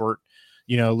little short,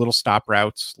 you know, little stop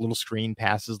routes, little screen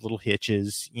passes, little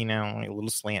hitches, you know, little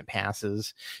slant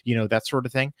passes, you know, that sort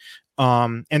of thing.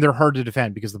 And they're hard to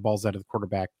defend because the ball's out of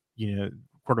the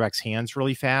quarterback's hands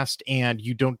really fast, and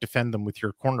you don't defend them with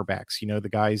your cornerbacks. You know, the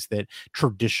guys that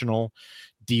traditional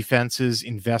defenses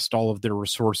invest all of their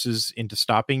resources into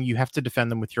stopping, you have to defend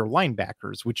them with your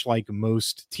linebackers, which, like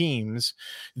most teams,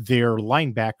 their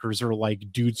linebackers are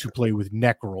like dudes who play with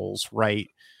neck rolls,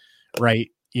 right?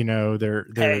 You know, they're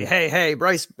hey,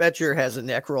 Bryce Betcher has a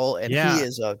neck roll, and yeah. He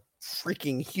is a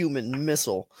freaking human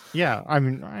missile. Yeah, I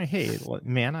mean, I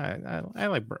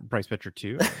like Bryce Betcher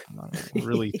too. I'm not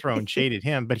really throwing shade at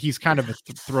him, but he's kind of a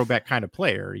throwback kind of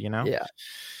player, you know? Yeah.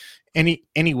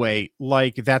 Anyway,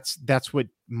 like that's what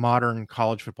modern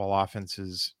college football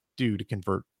offenses do to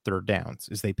convert third downs,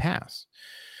 is they pass.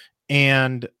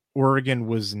 And Oregon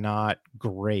was not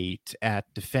great at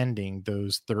defending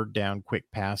those third down quick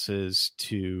passes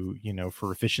to, you know,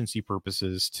 for efficiency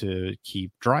purposes to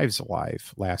keep drives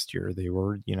alive last year. They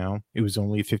were, you know, it was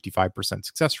only a 55%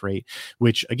 success rate,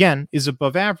 which again is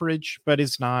above average, but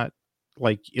is not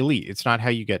like elite. It's not how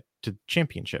you get to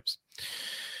championships.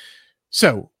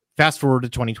 So fast forward to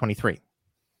 2023.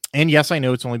 And yes, I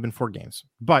know it's only been 4 games,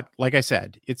 but like I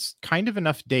said, it's kind of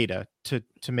enough data to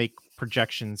make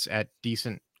projections at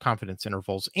decent confidence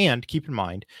intervals. And keep in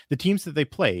mind, the teams that they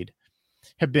played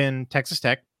have been Texas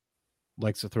Tech,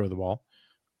 likes to throw the ball.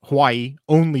 Hawaii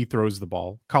only throws the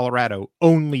ball. Colorado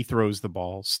only throws the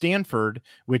ball. Stanford,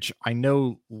 which I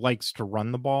know likes to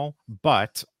run the ball,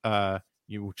 but like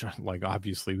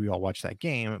obviously we all watch that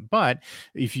game. But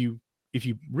if you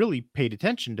really paid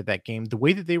attention to that game, the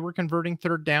way that they were converting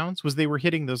third downs was they were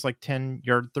hitting those like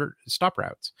 10-yard stop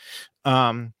routes.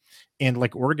 And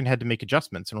like Oregon had to make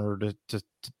adjustments in order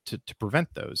to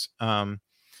prevent those. I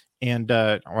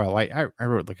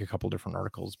wrote like a couple different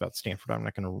articles about Stanford. I'm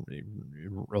not going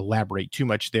to elaborate too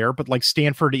much there, but like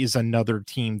Stanford is another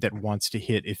team that wants to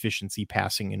hit efficiency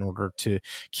passing in order to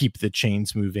keep the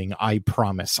chains moving. I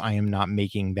promise I am not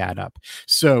making that up.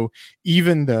 So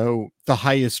even though the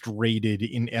highest rated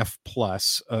in F+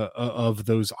 of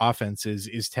those offenses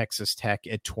is Texas Tech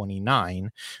at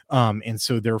 29. And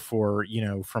so therefore, you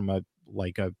know, from an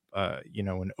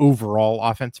overall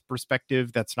offensive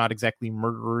perspective, that's not exactly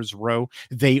murderer's row.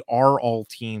 They are all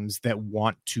teams that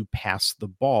want to pass the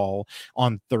ball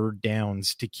on third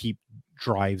downs to keep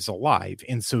drives alive.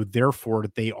 And so therefore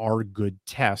they are good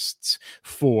tests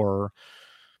for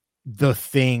the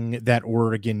thing that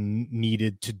Oregon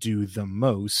needed to do the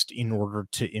most in order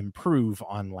to improve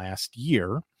on last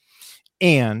year.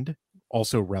 And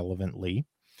also relevantly,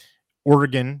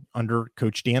 Oregon under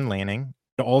Coach Dan Lanning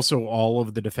also all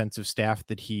of the defensive staff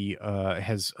that he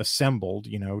has assembled,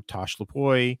 Tosh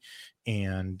Lupoi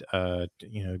and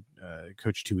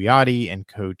Coach Tuioti and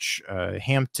Coach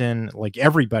Hampton, like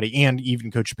everybody, and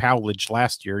even Coach Powledge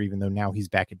last year, even though now he's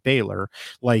back at Baylor,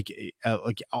 like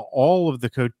all of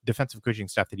the defensive coaching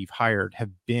staff that you've hired have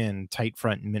been tight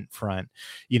front and mint front,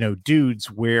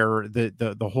 dudes where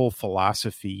the whole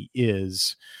philosophy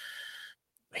is,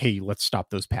 hey, let's stop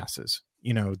those passes.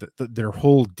 Their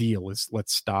whole deal is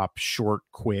let's stop short,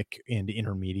 quick, and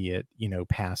intermediate,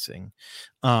 passing.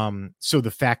 So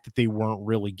the fact that they weren't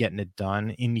really getting it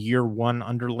done in year one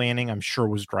under Lanning, I'm sure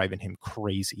was driving him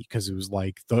crazy, because it was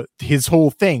like his whole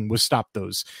thing was stop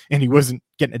those, and he wasn't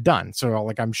getting it done.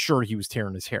 So I'm sure he was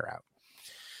tearing his hair out.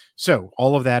 So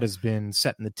all of that has been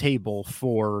set in the table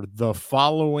for the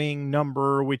following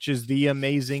number, which is the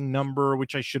amazing number,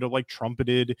 which I should have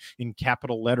trumpeted in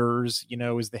capital letters,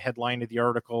 is the headline of the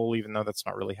article, even though that's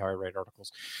not really how I write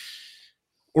articles.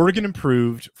 Oregon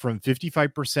improved from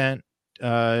 55%,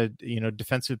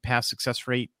 defensive pass success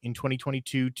rate in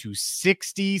 2022 to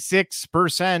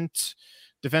 66%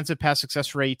 defensive pass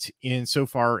success rate in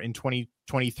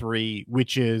 2023,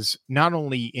 which is not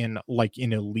only in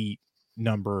an elite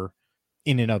number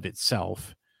in and of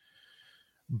itself,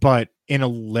 but an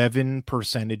 11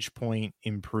 percentage point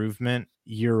improvement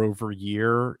year over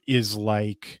year is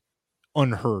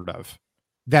unheard of.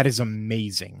 That is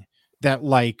amazing. That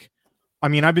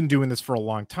I've been doing this for a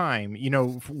long time,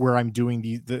 where I'm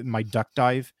doing my duck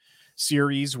dive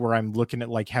series, where I'm looking at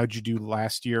how'd you do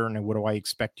last year and what do I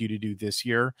expect you to do this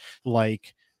year.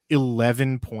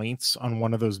 11 points on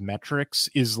one of those metrics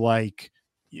is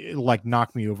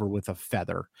knock me over with a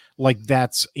feather.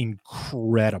 That's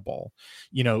incredible.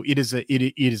 It is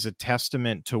a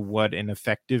testament to what an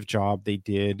effective job they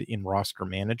did in roster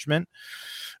management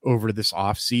over this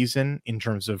off season in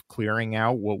terms of clearing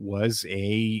out what was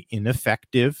a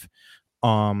ineffective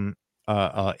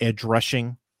edge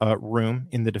rushing room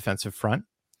in the defensive front,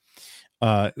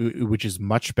 which is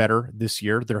much better this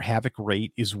year. Their havoc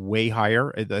rate is way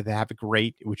higher. The havoc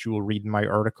rate, which you will read in my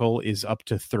article, is up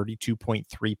to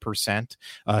 32.3%,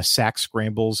 sack,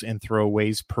 scrambles, and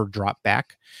throwaways per drop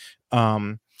back.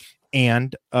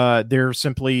 And they're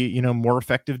simply, more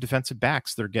effective defensive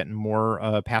backs. They're getting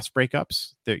more pass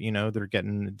breakups.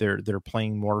 They're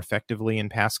playing more effectively in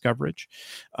pass coverage.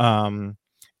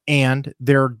 And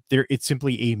it's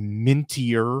simply a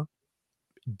mintier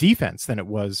defense than it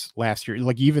was last year.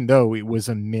 Even though it was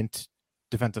a mint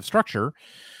defensive structure,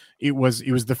 it was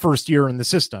the first year in the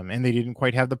system, and they didn't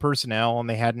quite have the personnel, and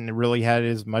they hadn't really had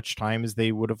as much time as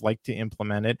they would have liked to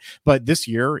implement it. But this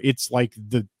year, it's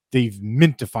they've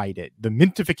mintified it. The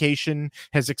mintification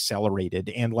has accelerated,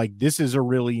 and this is a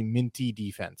really minty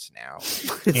defense now.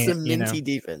 It's a minty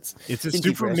defense. It's a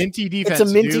super minty defense. It's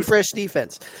a minty fresh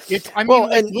defense.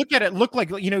 Look at it. Look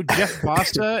like Jeff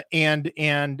Bassa and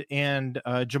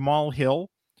Jamal Hill.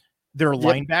 They're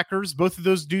linebackers. Both of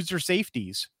those dudes are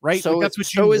safeties, right? So that's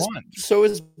what you want. So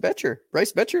is Betcher.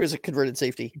 Bryce Betcher is a converted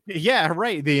safety. Yeah,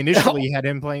 right. They initially had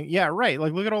him playing. Yeah, right.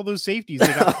 Look at all those safeties they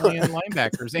got playing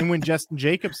linebackers. And when Justin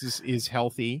Jacobs is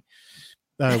healthy,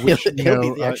 which he'll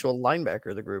be the actual linebacker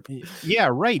of the group. Yeah,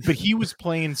 right. But he was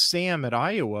playing Sam at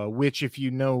Iowa, which, if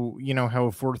you know how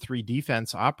a 4-3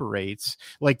 defense operates,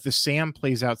 the Sam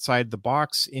plays outside the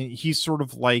box, and he's sort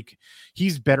of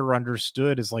he's better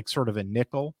understood as sort of a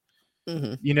nickel.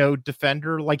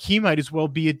 Defender. He might as well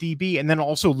be a DB. And then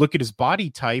also look at his body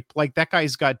type. That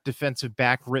guy's got defensive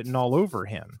back written all over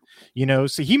him,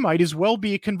 so he might as well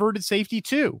be a converted safety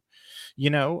too.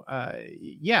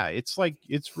 It's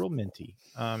it's real minty.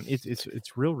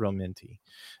 It's real minty.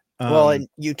 And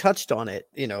you touched on it,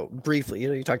 briefly.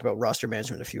 You talked about roster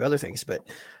management, a few other things, but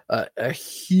a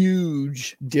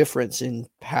huge difference in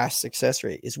pass success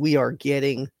rate is we are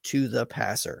getting to the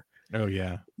passer. Oh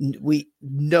yeah.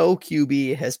 No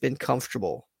QB has been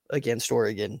comfortable against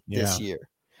Oregon this year.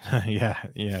 yeah.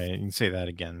 You can say that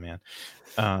again, man.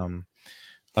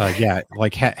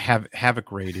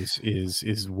 Havoc rate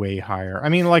is way higher.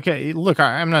 Look,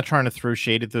 I'm not trying to throw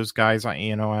shade at those guys.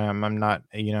 I'm not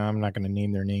going to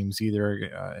name their names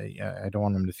either. I don't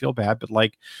want them to feel bad, but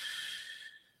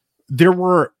there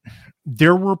were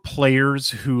players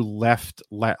who left.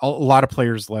 A lot of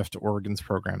players left Oregon's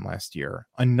program last year.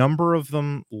 A number of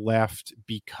them left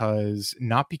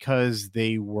not because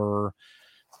they were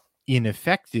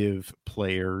ineffective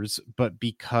players, but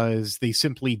because they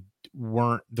simply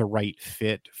weren't the right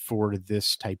fit for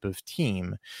this type of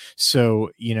team.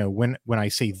 So, when I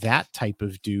say that type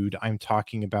of dude, I'm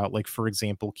talking about, like, for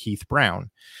example, Keith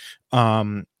Brown,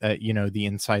 the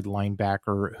inside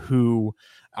linebacker who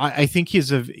I think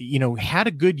had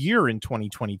a good year in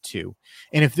 2022.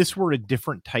 And if this were a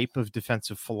different type of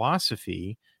defensive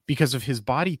philosophy, because of his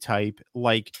body type,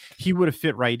 like, he would have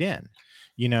fit right in,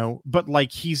 but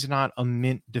like, he's not a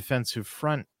mint defensive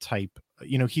front type.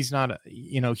 He's not,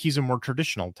 he's a more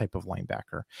traditional type of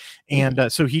linebacker.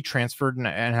 And so he transferred, and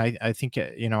I think,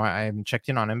 I haven't checked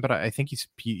in on him, but I think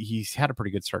he's had a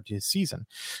pretty good start to his season.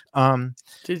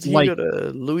 Did he go to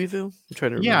Louisville? I'm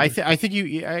trying to remember. Yeah, I think I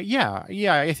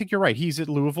think you're right. He's at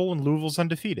Louisville, and Louisville's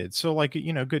undefeated. So, like,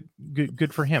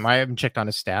 good for him. I haven't checked on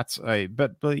his stats,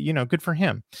 but good for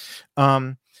him.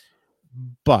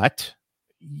 But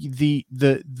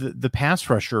the pass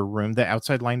rusher room, the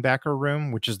outside linebacker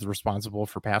room, which is the responsible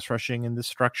for pass rushing in this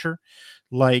structure,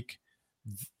 like,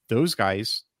 those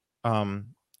guys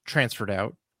transferred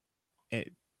out,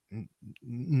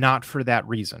 not for that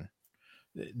reason.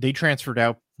 They transferred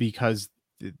out because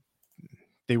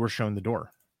they were shown the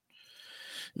door.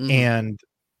 And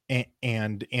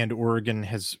Oregon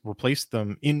has replaced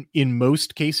them in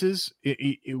most cases,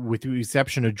 with the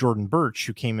exception of Jordan Birch,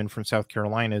 who came in from South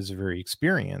Carolina as a very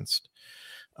experienced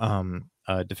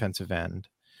defensive end.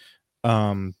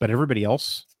 But everybody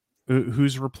else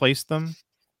who's replaced them,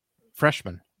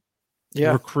 freshmen.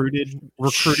 Yeah, recruited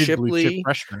Shipley, blue chip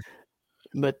freshmen.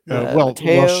 Mateo.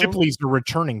 Shipley's the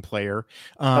returning player.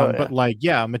 But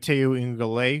Mateo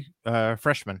Ingale,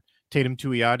 freshman. Tatum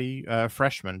Tuioti,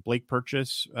 freshman. Blake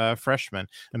Purchase, freshman.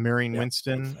 Amarian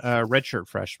Winston, redshirt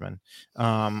freshman.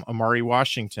 Amari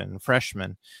Washington,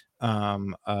 freshman.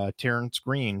 Terrence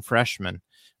Green, freshman.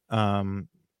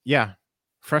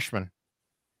 Freshman.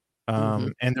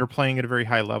 And they're playing at a very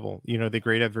high level. They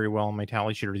grade up very well on my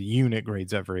tally sheet, or the unit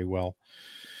grades up very well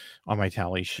on my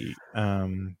tally sheet.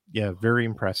 Very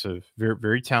impressive. Very,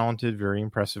 very talented, very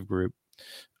impressive group.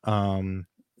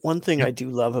 One thing I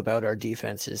do love about our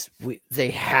defense is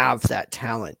they have that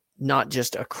talent, not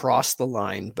just across the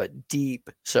line, but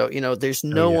deep. So, there's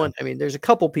one. I mean, there's a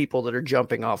couple people that are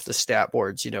jumping off the stat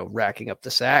boards, racking up the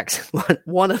sacks.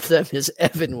 One of them is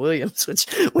Evan Williams, which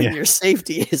when your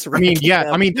safety is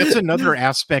that's another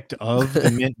aspect of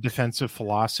the Mint defensive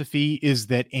philosophy, is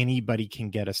that anybody can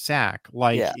get a sack.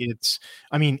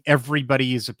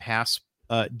 Everybody is a pass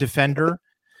defender.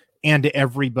 And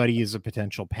everybody is a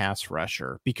potential pass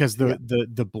rusher, because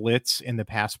the blitz and the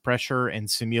pass pressure and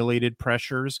simulated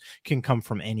pressures can come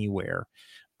from anywhere.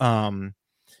 And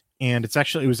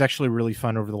it was actually really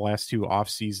fun over the last 2 off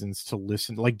seasons to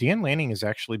listen. Like, Dan Lanning has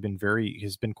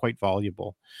been quite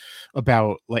voluble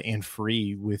about, and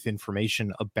free with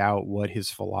information about what his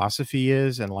philosophy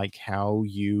is, and like how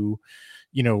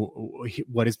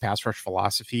what his pass rush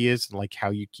philosophy is, and like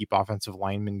how you keep offensive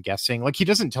linemen guessing. Like, he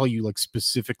doesn't tell you, like,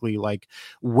 specifically, like,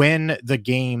 when the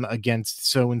game against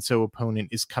so-and-so opponent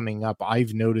is coming up,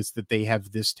 I've noticed that they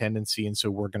have this tendency, and so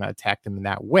we're going to attack them in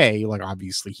that way. Like,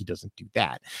 obviously he doesn't do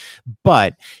that,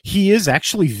 but he is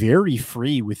actually very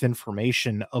free with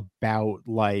information about,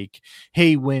 like,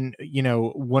 hey, when,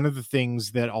 one of the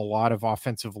things that a lot of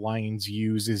offensive lines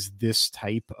use is this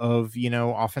type of,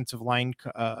 offensive line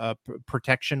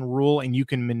protection rule, and you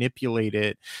can manipulate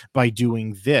it by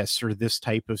doing this or this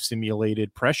type of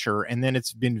simulated pressure. And then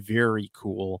it's been very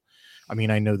cool. I mean,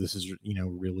 I know this is,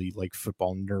 really like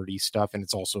football nerdy stuff, and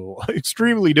it's also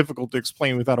extremely difficult to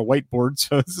explain without a whiteboard.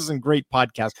 So this isn't great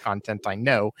podcast content, I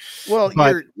know. Well,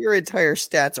 but your entire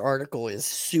stats article is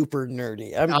super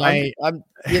nerdy. I'm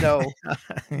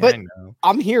but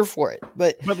I'm here for it.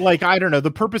 But like, I don't know,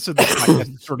 the purpose of this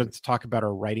podcast is sort of to talk about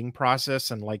our writing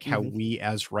process, and like how we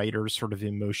as writers sort of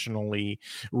emotionally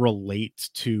relate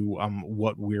to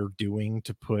what we're doing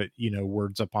to put,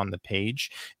 words up on the page.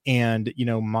 And,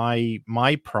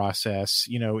 my process,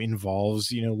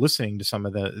 involves, listening to some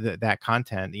of that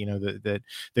content,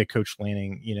 that Coach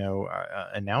Lanning,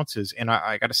 announces. And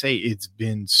I got to say, it's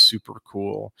been super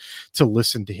cool to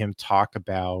listen to him talk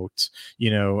about,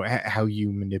 how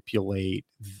you manipulate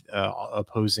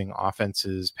opposing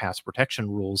offenses' pass protection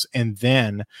rules. And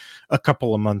then a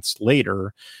couple of months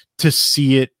later to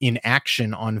see it in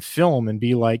action on film and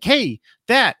be like, hey,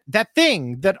 that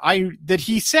thing that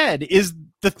he said is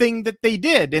the thing that they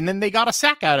did, and then they got a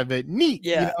sack out of it. Neat.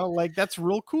 Yeah. Like, that's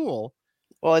real cool.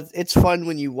 Well, it's fun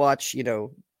when you watch,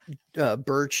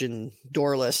 Birch and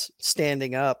Dorless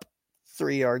standing up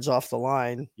 3 yards off the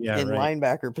line in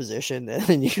linebacker position, and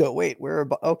then you go, wait,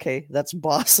 that's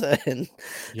Bossa, and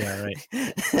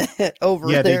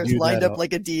over there is lined up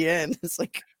like a DN. It's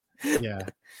like, Yeah.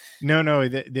 No,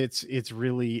 it's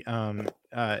really,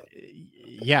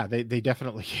 yeah, they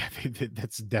definitely,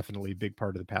 that's definitely a big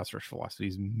part of the pass rush philosophy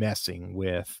is messing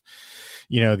with,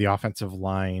 the offensive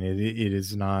line. It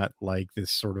is not like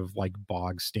this sort of like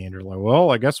bog standard, like,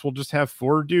 well, I guess we'll just have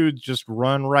 4 dudes just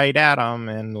run right at them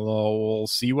and we'll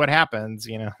see what happens,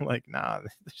 like, nah,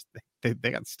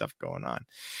 they got stuff going on.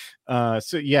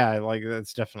 So yeah, like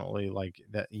that's definitely like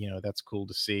that, that's cool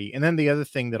to see. And then the other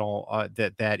thing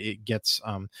that it gets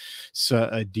so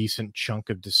a decent chunk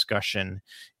of discussion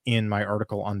in my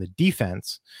article on the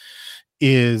defense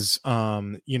is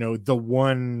the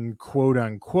one quote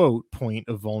unquote point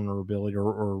of vulnerability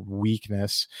or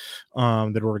weakness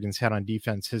that Oregon's had on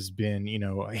defense has been,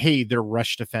 hey, their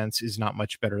rush defense is not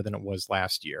much better than it was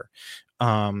last year.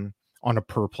 On a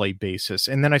per play basis.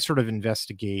 And then I sort of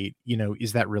investigate,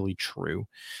 is that really true?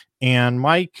 And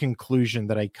my conclusion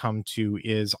that I come to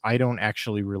is I don't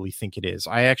actually really think it is.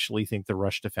 I actually think the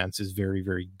rush defense is very,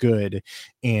 very good.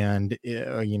 And,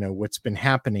 what's been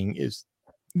happening is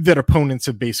that opponents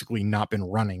have basically not been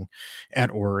running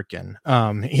at Oregon.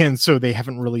 And so they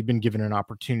haven't really been given an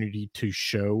opportunity to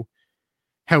show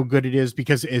how good it is,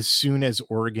 because as soon as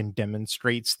Oregon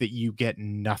demonstrates that you get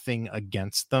nothing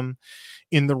against them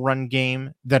in the run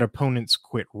game, that opponents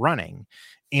quit running.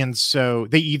 And so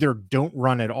they either don't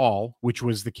run at all, which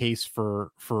was the case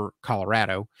for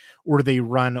Colorado, or they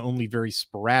run only very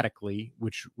sporadically,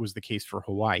 which was the case for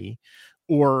Hawaii,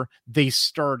 or they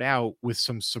start out with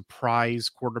some surprise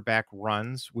quarterback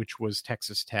runs, which was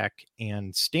Texas Tech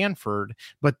and Stanford,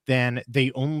 but then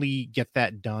they only get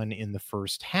that done in the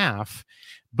first half.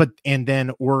 And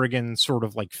then Oregon sort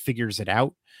of like figures it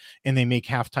out and they make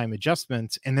halftime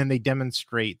adjustments, and then they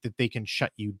demonstrate that they can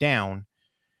shut you down.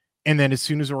 And then as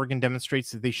soon as Oregon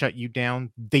demonstrates that they shut you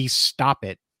down, they stop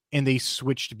it and they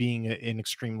switch to being an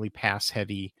extremely pass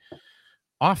heavy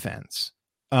offense.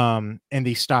 And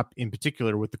they stop in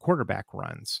particular with the quarterback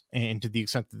runs, and to the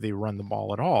extent that they run the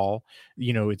ball at all,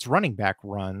 it's running back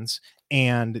runs.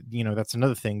 And, that's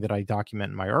another thing that I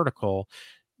document in my article.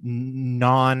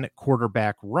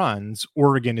 Non-quarterback runs,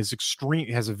 Oregon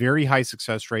has a very high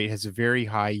success rate, has a very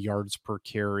high yards per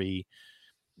carry.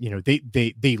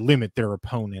 They limit their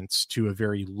opponents to a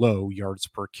very low yards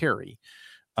per carry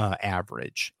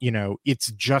average.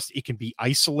 It can be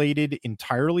isolated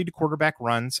entirely to quarterback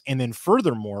runs, and then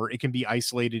furthermore it can be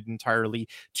isolated entirely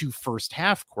to first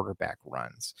half quarterback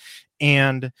runs.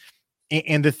 And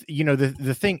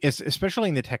the thing is, especially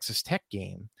in the Texas Tech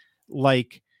game,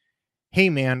 like, hey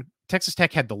man, Texas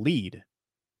Tech had the lead,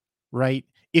 right?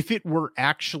 If it were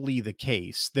actually the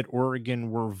case that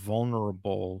Oregon were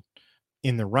vulnerable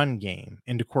in the run game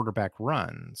into quarterback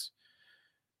runs,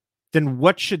 then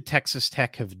what should Texas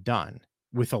Tech have done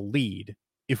with a lead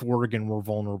if Oregon were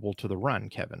vulnerable to the run,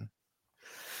 Kevin?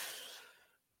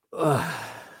 I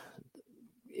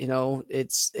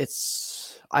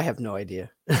have no idea.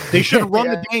 They should have run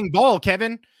the dang ball,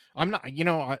 Kevin. I'm not,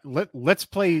 let's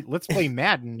play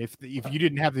Madden if you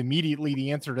didn't have immediately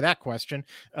the answer to that question.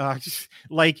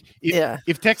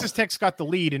 If Texas Tech's got the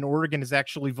lead and Oregon is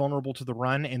actually vulnerable to the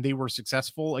run and they were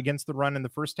successful against the run in the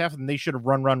first half, then they should have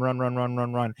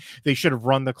run. They should have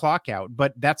run the clock out,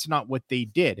 but that's not what they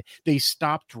did. They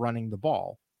stopped running the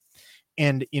ball.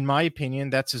 And in my opinion,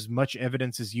 that's as much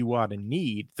evidence as you ought to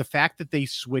need. The fact that they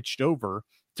switched over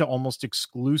to almost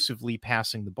exclusively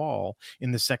passing the ball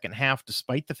in the second half,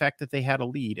 despite the fact that they had a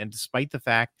lead and despite the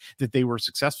fact that they were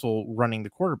successful running the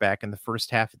quarterback in the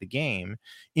first half of the game,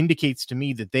 indicates to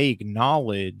me that they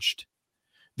acknowledged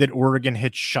that Oregon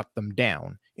had shut them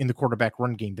down in the quarterback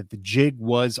run game, that the jig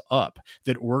was up,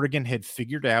 that Oregon had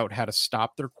figured out how to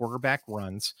stop their quarterback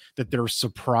runs, that their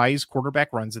surprise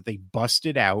quarterback runs that they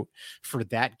busted out for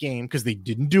that game, because they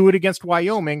didn't do it against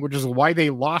Wyoming, which is why they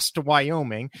lost to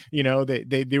Wyoming.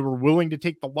 They were willing to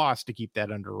take the loss to keep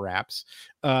that under wraps.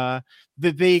 That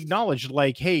they acknowledged,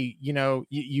 like, hey,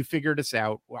 you figured us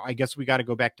out. Well, I guess we got to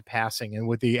go back to passing. And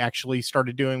what they actually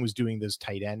started doing was doing those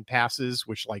tight end passes,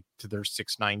 which, like, to their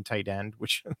 6'9" tight end,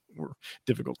 which were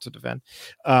difficult to defend.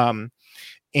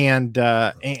 And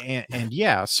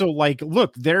yeah, so, like,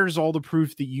 look, there's all the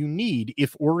proof that you need.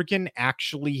 If Oregon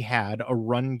actually had a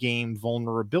run game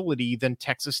vulnerability, then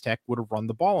Texas Tech would have run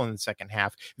the ball in the second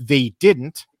half. They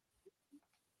didn't.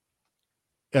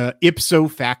 Ipso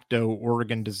facto,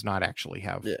 Oregon does not actually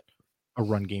have a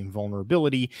run game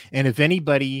vulnerability. And if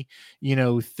anybody,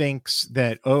 thinks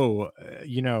that,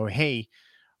 hey,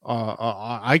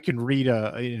 I can read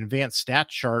an advanced stat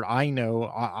chart, I know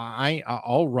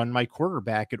I'll run my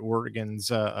quarterback at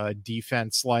Oregon's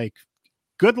defense like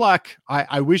good luck.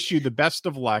 I wish you the best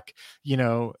of luck.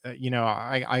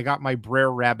 I got my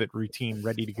Brer Rabbit routine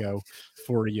ready to go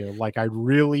for you. Like, I'd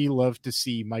really love to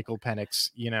see Michael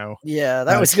Penix, Yeah,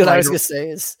 that was good. I was going to say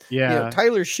is,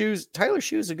 Tyler Shoe's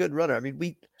a good runner. I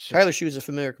mean, Tyler Shoe's a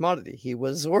familiar commodity. He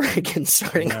was Oregon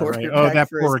starting quarterback. Right. Oh, that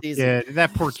poor kid.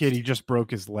 That poor kid. He just broke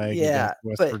his leg against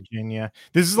West Virginia.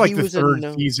 This is like the third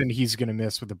season he's going to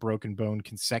miss with a broken bone.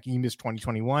 He missed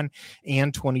 2021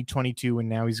 and 2022, and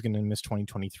now he's going to miss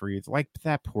 2023. It's like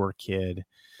that poor kid.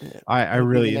 Yeah. I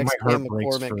really, my heart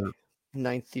breaks for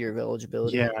 9th year of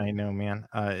eligibility. Yeah, I know, man.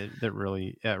 That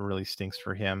really stinks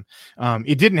for him.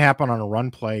 It didn't happen on a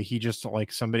run play. He just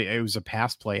it was a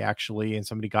pass play actually, and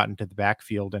somebody got into the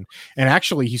backfield and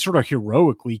actually he sort of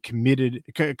heroically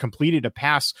completed a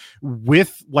pass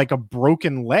with like a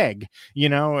broken leg.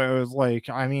 It was like,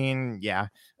 I mean, yeah.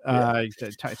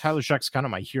 Tyler Shoug's kind of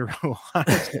my hero,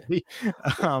 honestly.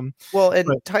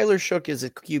 Tyler Shough is a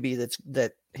QB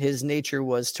that his nature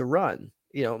was to run.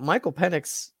 Michael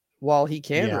Penix, while he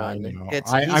can run, and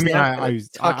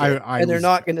they're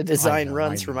not going to design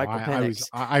runs for Michael Penix.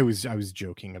 I was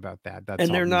joking about that.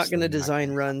 And they're not going to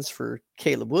design runs for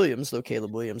Caleb Williams, though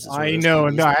Caleb Williams is. I know.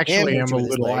 No, actually,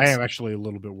 I am actually a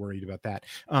little bit worried about that.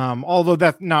 Although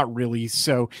that's not really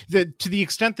so. To the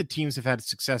extent that teams have had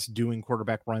success doing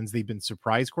quarterback runs, they've been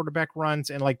surprise quarterback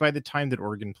runs, and like by the time that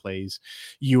Oregon plays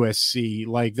USC,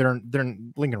 like they're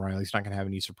Lincoln Riley's not going to have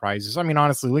any surprises. I mean,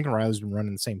 honestly, Lincoln Riley's been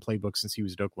running the same playbook since he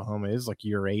was at Oklahoma. Is like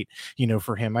year 8,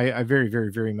 for him. I very, very,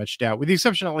 very much doubt, with the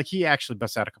exception of like he actually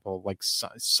busts out a couple of like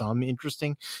some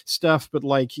interesting stuff, but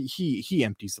like he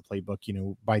empties the playbook,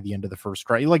 by the end of the first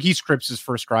drive. Like he scripts his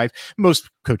first drive. Most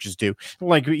coaches do.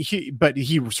 Like he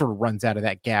sort of runs out of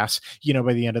that gas,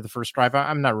 by the end of the first drive.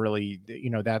 I'm not really,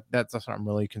 that's not I'm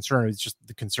really concerned. It's just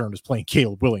the concern is playing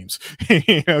Caleb Williams,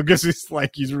 because it's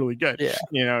like he's really good. Yeah,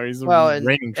 he's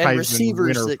reigning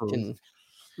and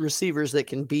receivers that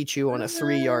can beat you on a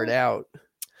 3-yard out.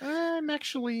 I'm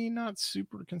actually not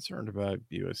super concerned about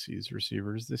USC's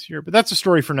receivers this year, but that's a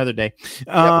story for another day.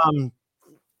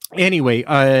 Anyway,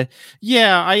 I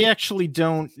actually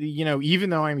don't, even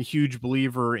though I'm a huge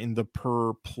believer in the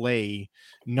per play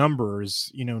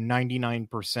numbers,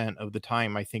 99% of the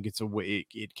time, I think it's a way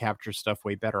it captures stuff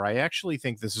way better. I actually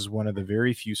think this is one of the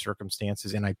very few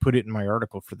circumstances, and I put it in my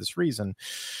article for this reason,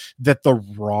 that the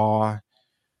raw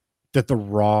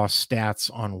stats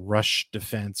on rush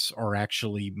defense are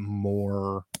actually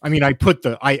more. I mean, I put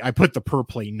the per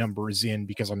play numbers in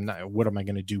because I'm not. What am I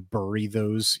going to do? Bury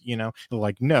those?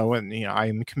 Like no, and I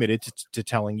am committed to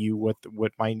telling you what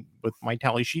my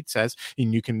tally sheet says,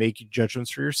 and you can make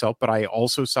judgments for yourself. But I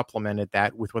also supplemented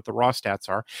that with what the raw stats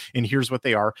are, and here's what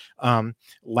they are.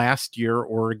 Last year,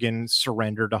 Oregon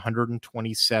surrendered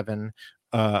 127.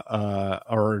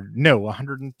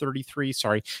 133,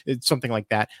 sorry, it's something like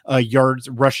that,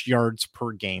 rush yards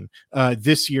per game.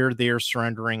 This year they are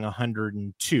surrendering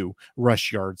 102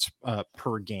 rush yards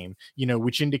per game,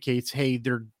 which indicates, hey,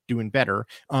 they're doing better.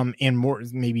 And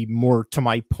maybe more to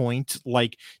my point,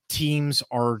 like teams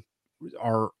are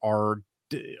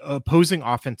opposing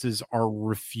offenses are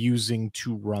refusing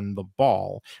to run the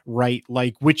ball, right?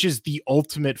 Like, which is the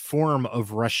ultimate form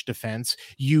of rush defense.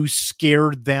 You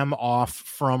scared them off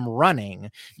from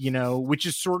running, which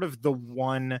is sort of the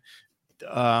one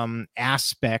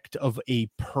aspect of a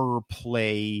per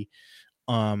play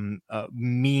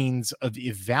means of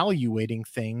evaluating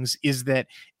things, is that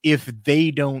if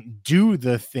they don't do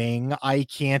the thing, I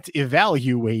can't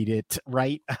evaluate it,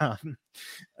 right?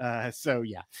 So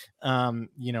yeah,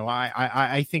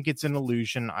 I think it's an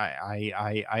illusion.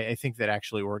 I think that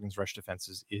actually Oregon's rush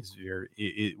defense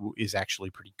is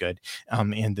actually pretty good,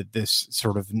 and that this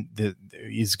sort of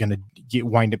is going to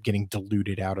wind up getting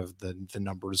diluted out of the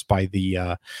numbers by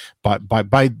the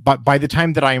by the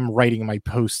time that I am writing my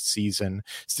postseason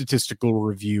statistical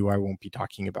review. I won't be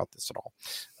talking about this at all.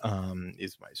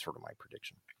 Is my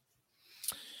prediction.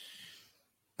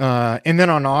 And then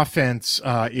on offense,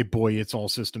 it's all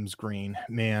systems green,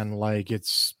 man. Like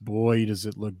does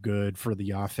it look good for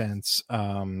the offense.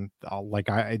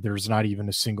 There's not even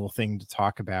a single thing to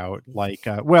talk about.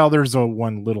 There's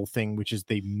one little thing, which is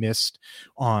they missed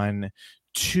on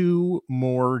 2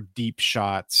 more deep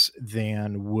shots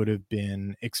than would have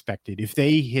been expected if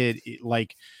they hit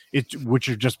which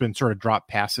have just been sort of drop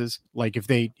passes. Like if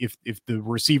the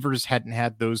receivers hadn't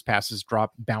had those passes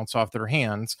bounce off their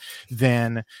hands,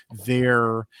 then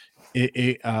their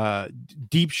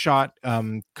deep shot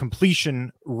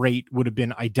completion rate would have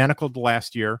been identical to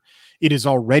last year. It is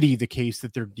already the case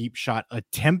that their deep shot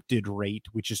attempted rate,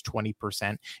 which is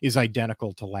 20%, is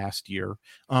identical to last year.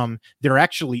 They're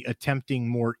actually attempting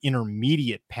more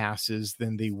intermediate passes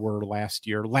than they were last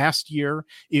year. Last year,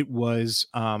 it was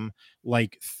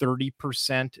like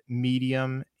 30%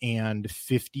 medium and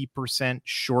 50%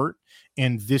 short.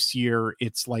 And this year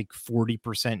it's like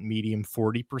 40% medium,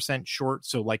 40% short.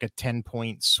 So like a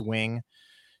 10-point swing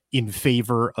in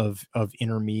favor of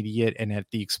intermediate and at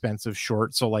the expense of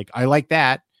short. So like, I like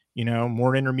that,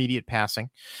 more intermediate passing.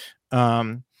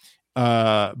 But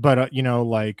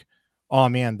like, oh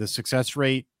man, the success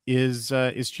rate is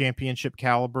championship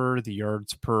caliber. The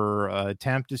yards per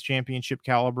attempt is championship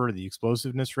caliber. The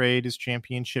explosiveness rate is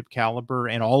championship caliber,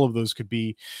 and all of those could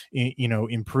be,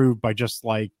 improved by just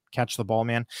like catch the ball,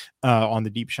 man, on the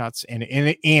deep shots. And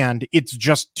it's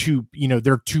just two,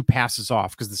 they're 2 passes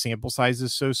off because the sample size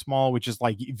is so small, which is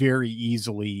like very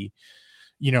easily,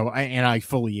 I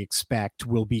fully expect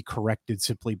will be corrected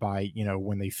simply by,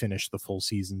 when they finish the full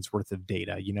season's worth of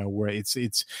data, where it's,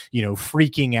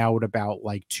 freaking out about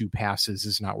like 2 passes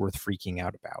is not worth freaking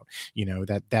out about,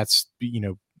 that's,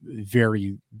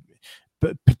 very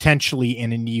potentially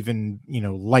and an even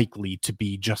likely to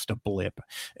be just a blip,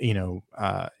 and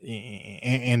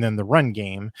then the run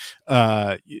game,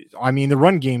 the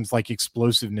run game's like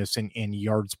explosiveness and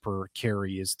yards per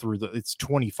carry is it's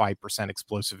 25%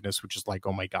 explosiveness, which is like,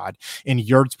 oh my god, and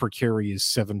yards per carry is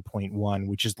 7.1,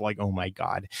 which is like, oh my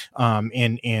god,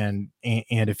 and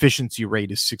efficiency rate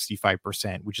is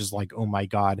 65%, which is like, oh my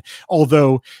god,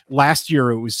 although last year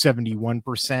it was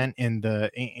 71%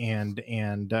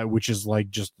 and which is like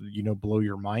just blow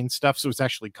your mind stuff. So it's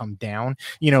actually come down,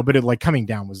 but it like coming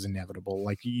down was inevitable.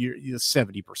 Like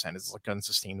 70% is like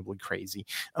unsustainably crazy.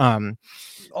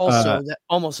 Also, that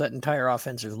almost that entire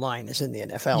offensive line is in the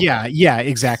NFL. Yeah,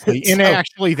 exactly. And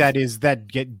actually,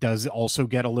 does also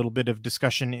get a little bit of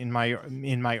discussion in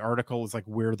my article, is like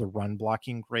where the run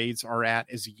blocking grades are at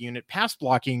as a unit. Pass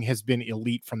blocking has been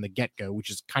elite from the get-go, which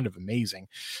is kind of amazing,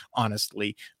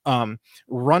 honestly.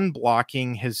 Run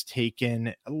blocking has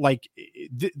taken like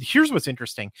here's what's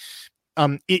interesting.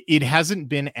 It hasn't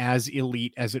been as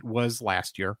elite as it was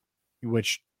last year,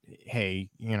 which, hey,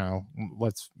 we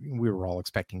were all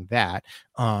expecting that.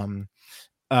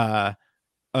 But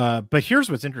here's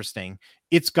what's interesting.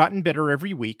 It's gotten better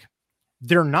every week.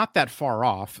 They're not that far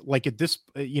off. Like at this,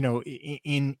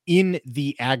 in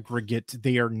the aggregate,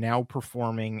 they are now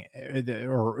performing,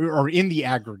 or in the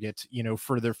aggregate,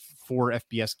 for the 4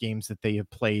 FBS games that they have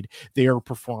played, they are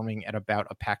performing at about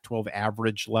a Pac-12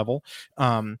 average level,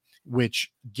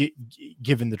 which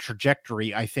given the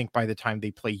trajectory, I think by the time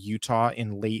they play Utah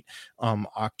in late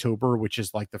October, which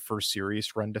is like the first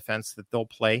serious run defense that they'll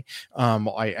play,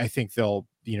 I think they'll,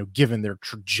 given their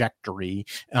trajectory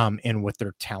and what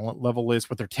their talent level is,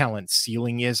 what their talent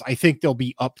ceiling is, I think they'll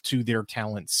be up to their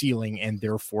talent ceiling and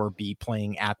therefore be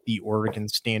playing at the Oregon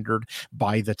standard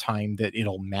by the time that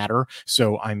it'll matter.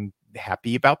 So I'm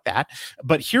happy about that.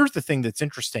 But here's the thing that's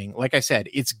interesting. Like I said,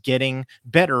 it's getting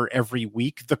better every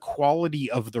week. The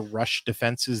quality of the rush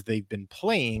defenses they've been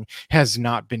playing has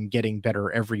not been getting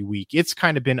better every week. It's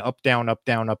kind of been up, down, up,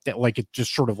 down, up, down. Like it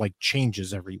just sort of like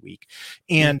changes every week.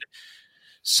 And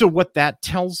so what that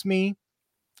tells me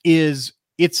is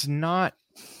it's not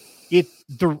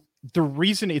the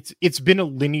reason it's been a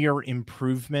linear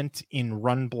improvement in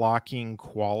run blocking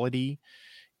quality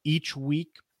each week.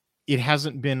 It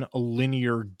hasn't been a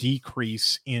linear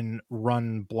decrease in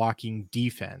run blocking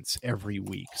defense every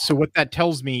week. So what that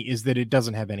tells me is that it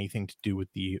doesn't have anything to do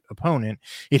with the opponent.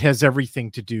 It has everything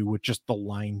to do with just the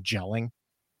line gelling.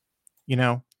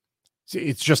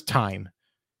 It's just time.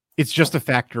 It's just a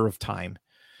factor of time.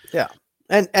 Yeah.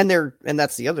 And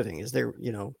that's the other thing is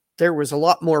there was a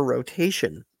lot more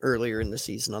rotation earlier in the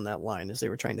season on that line as they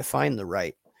were trying to find the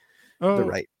right.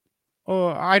 Oh,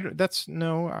 I guess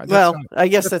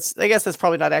that's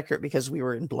probably not accurate because we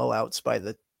were in blowouts by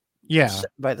the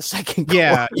second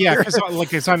quarter.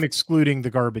 Because I'm excluding the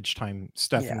garbage time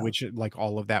stuff in which like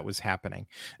all of that was happening.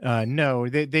 No,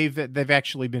 they've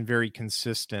actually been very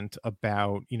consistent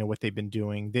about what they've been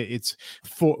doing. It's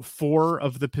four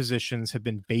of the positions have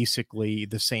been basically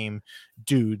the same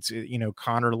dudes.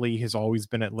 Connerly has always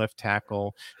been at left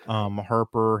tackle.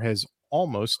 Harper has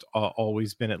almost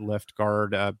always been at left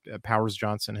guard. Powers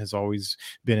Johnson has always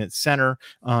been at center,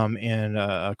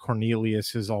 and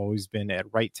Cornelius has always been at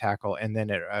right tackle, and then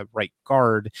at right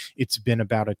guard it's been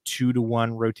about a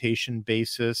 2-to-1 rotation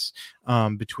basis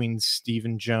between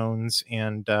Stephen Jones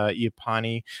and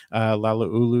Iapani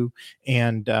Lalaulu,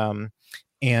 and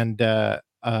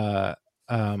uh,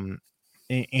 um,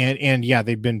 and yeah,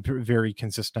 they've been very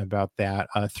consistent about that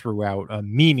throughout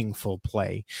meaningful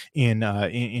play in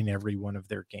every one of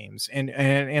their games.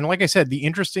 And like I said, the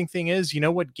interesting thing is, you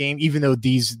know what game, even though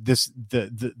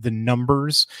the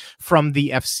numbers from the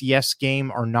FCS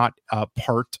game are not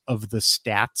part of the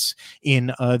stats in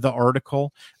the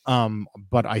article,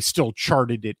 but I still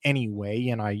charted it anyway,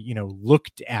 and I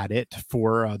looked at it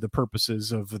for the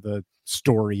purposes of the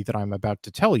story that I'm about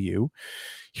to tell you.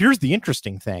 Here's the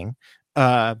interesting thing.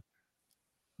 The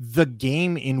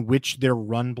game in which their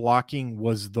run blocking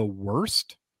was the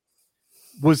worst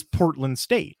was Portland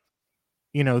State,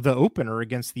 the opener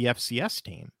against the FCS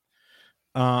team,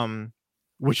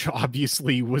 which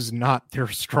obviously was not their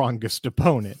strongest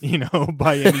opponent,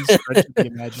 by any stretch of the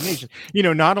imagination.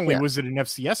 Not only was it an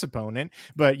FCS opponent,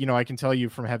 but, I can tell you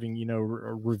from having,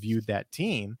 reviewed that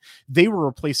team, they were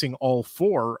replacing all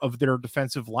 4 of their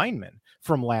defensive linemen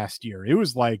from last year. It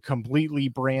was like completely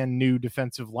brand new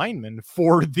defensive linemen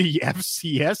for the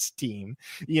FCS team,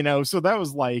 so that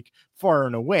was like far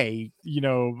and away,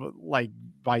 like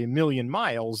by a million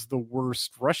miles, the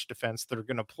worst rush defense that are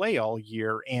going to play all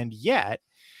year. And yet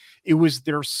it was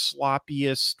their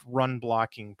sloppiest run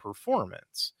blocking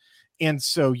performance. And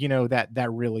so, that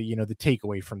really, the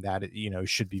takeaway from that,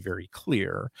 should be very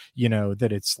clear,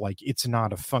 that it's like, it's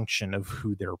not a function of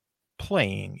who they're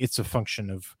playing. It's a function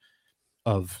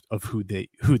of who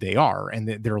they are and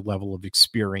their level of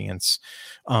experience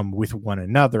with one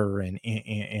another and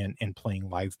playing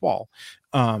live ball.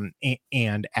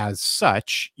 And as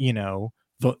such,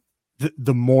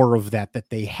 the more of that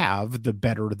they have, the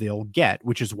better they'll get,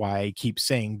 which is why I keep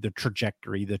saying the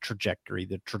trajectory.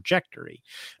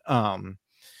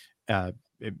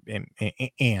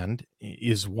 And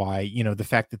is why, the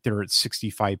fact that they're at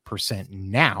 65%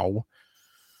 now,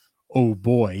 oh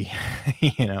boy,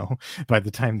 by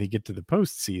the time they get to the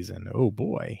postseason, oh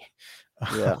boy.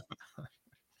 Yeah.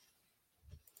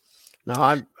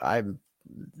 No, I'm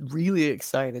really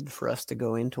excited for us to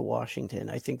go into Washington.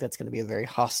 I think that's going to be a very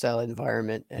hostile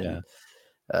environment. And,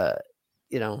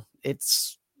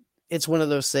 it's one of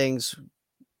those things.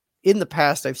 In the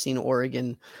past, I've seen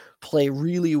Oregon play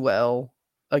really well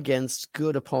against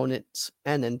good opponents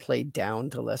and then play down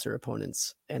to lesser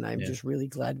opponents. And I'm just really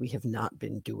glad we have not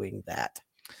been doing that.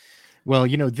 Well,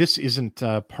 this isn't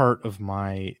part of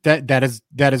my that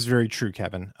is very true,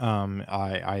 Kevin.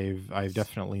 I've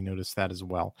definitely noticed that as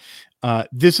well.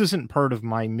 This isn't part of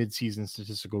my midseason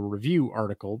statistical review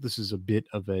article. This is a bit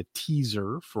of a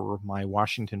teaser for my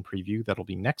Washington preview that'll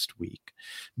be next week.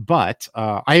 But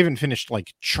I haven't finished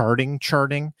like charting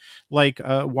like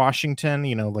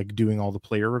Washington, like doing all the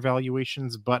player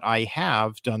evaluations. But I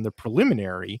have done the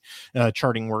preliminary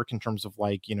charting work in terms of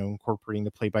like, incorporating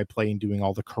the play-by-play and doing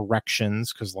all the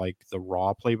corrections, because like the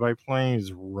raw play-by-play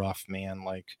is rough, man.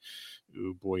 Like,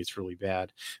 oh boy, it's really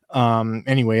bad.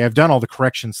 Anyway, I've done all the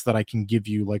corrections so that I can give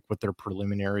you like what their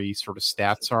preliminary sort of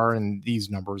stats are, and these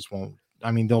numbers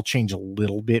they'll change a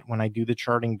little bit when I do the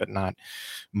charting, but not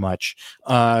much.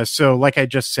 So like I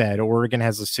just said, Oregon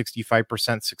has a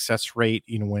 65% success rate,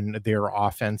 when their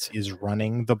offense is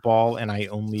running the ball, and I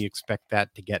only expect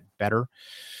that to get better.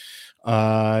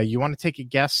 You want to take a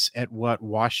guess at what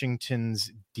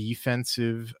Washington's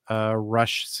defensive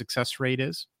rush success rate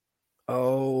is?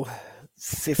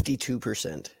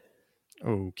 52%.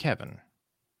 Oh, Kevin.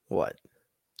 What?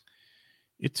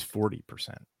 It's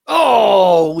 40%.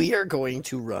 Oh, we are going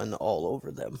to run all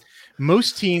over them.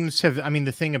 Most teams have,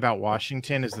 the thing about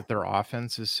Washington is that their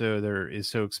offense is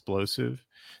so explosive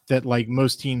that like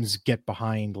most teams get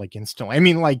behind like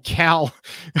instantly. Like Cal,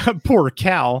 poor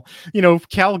Cal,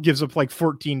 Cal gives up like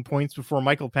 14 points before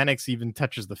Michael Penix even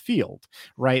touches the field,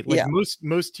 right? Like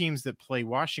most teams that play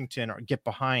Washington get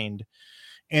behind,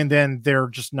 and then they're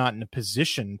just not in a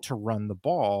position to run the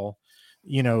ball,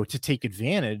 to take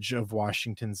advantage of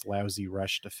Washington's lousy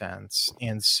rush defense.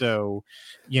 And so,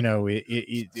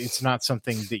 it's not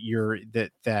something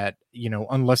that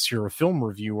unless you're a film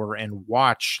reviewer and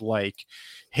watch like,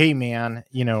 hey man,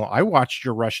 I watched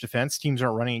your rush defense. Teams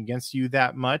aren't running against you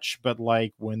that much, but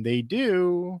like when they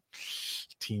do,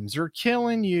 teams are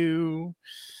killing you.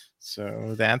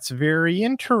 So that's very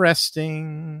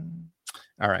interesting.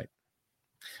 All right.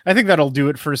 I think that'll do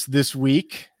it for us this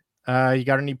week. You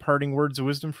got any parting words of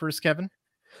wisdom for us, Kevin?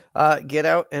 Get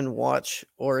out and watch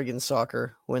Oregon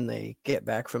soccer when they get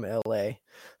back from LA.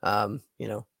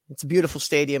 It's a beautiful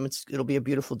stadium. It'll be a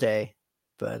beautiful day,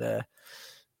 but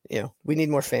we need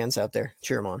more fans out there.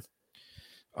 Cheer them on.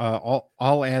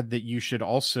 I'll add that you should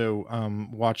also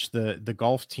watch the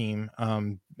golf team,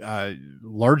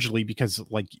 largely because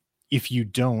like if you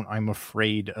don't, I'm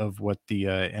afraid of what the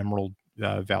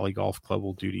Valley Golf Club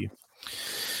will do to you.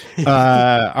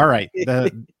 All right.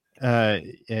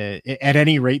 At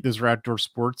any rate, those are outdoor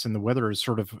sports, and the weather is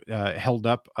sort of held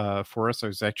up for us. I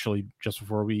was actually, just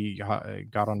before we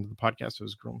got onto the podcast, I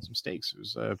was grilling some steaks. It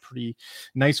was pretty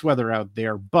nice weather out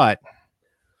there, but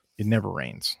it never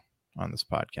rains on this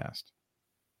podcast.